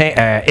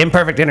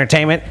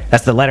Entertainment.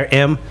 That's the letter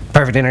M,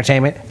 Perfect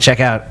Entertainment. Check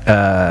out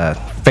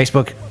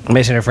Facebook,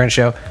 Mason and Friends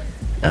Show.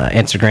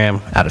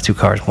 Instagram, Out of Two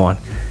Cars One.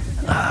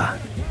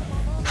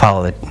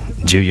 Follow the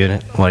Jew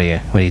Unit. What are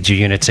you, Jew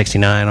Unit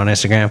 69 on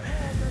Instagram?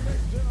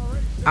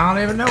 I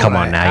don't even know. Come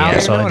on now, yeah.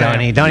 So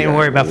don't even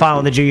worry about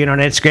following the Jew Unit on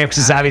Instagram,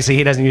 because obviously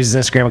he doesn't use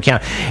his Instagram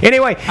account.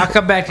 Anyway, I'll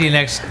come back to you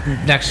next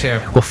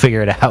show. we'll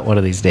figure it out one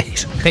of these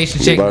days.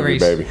 Patient chicken Love you,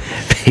 grease. baby.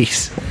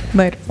 Peace.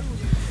 Later.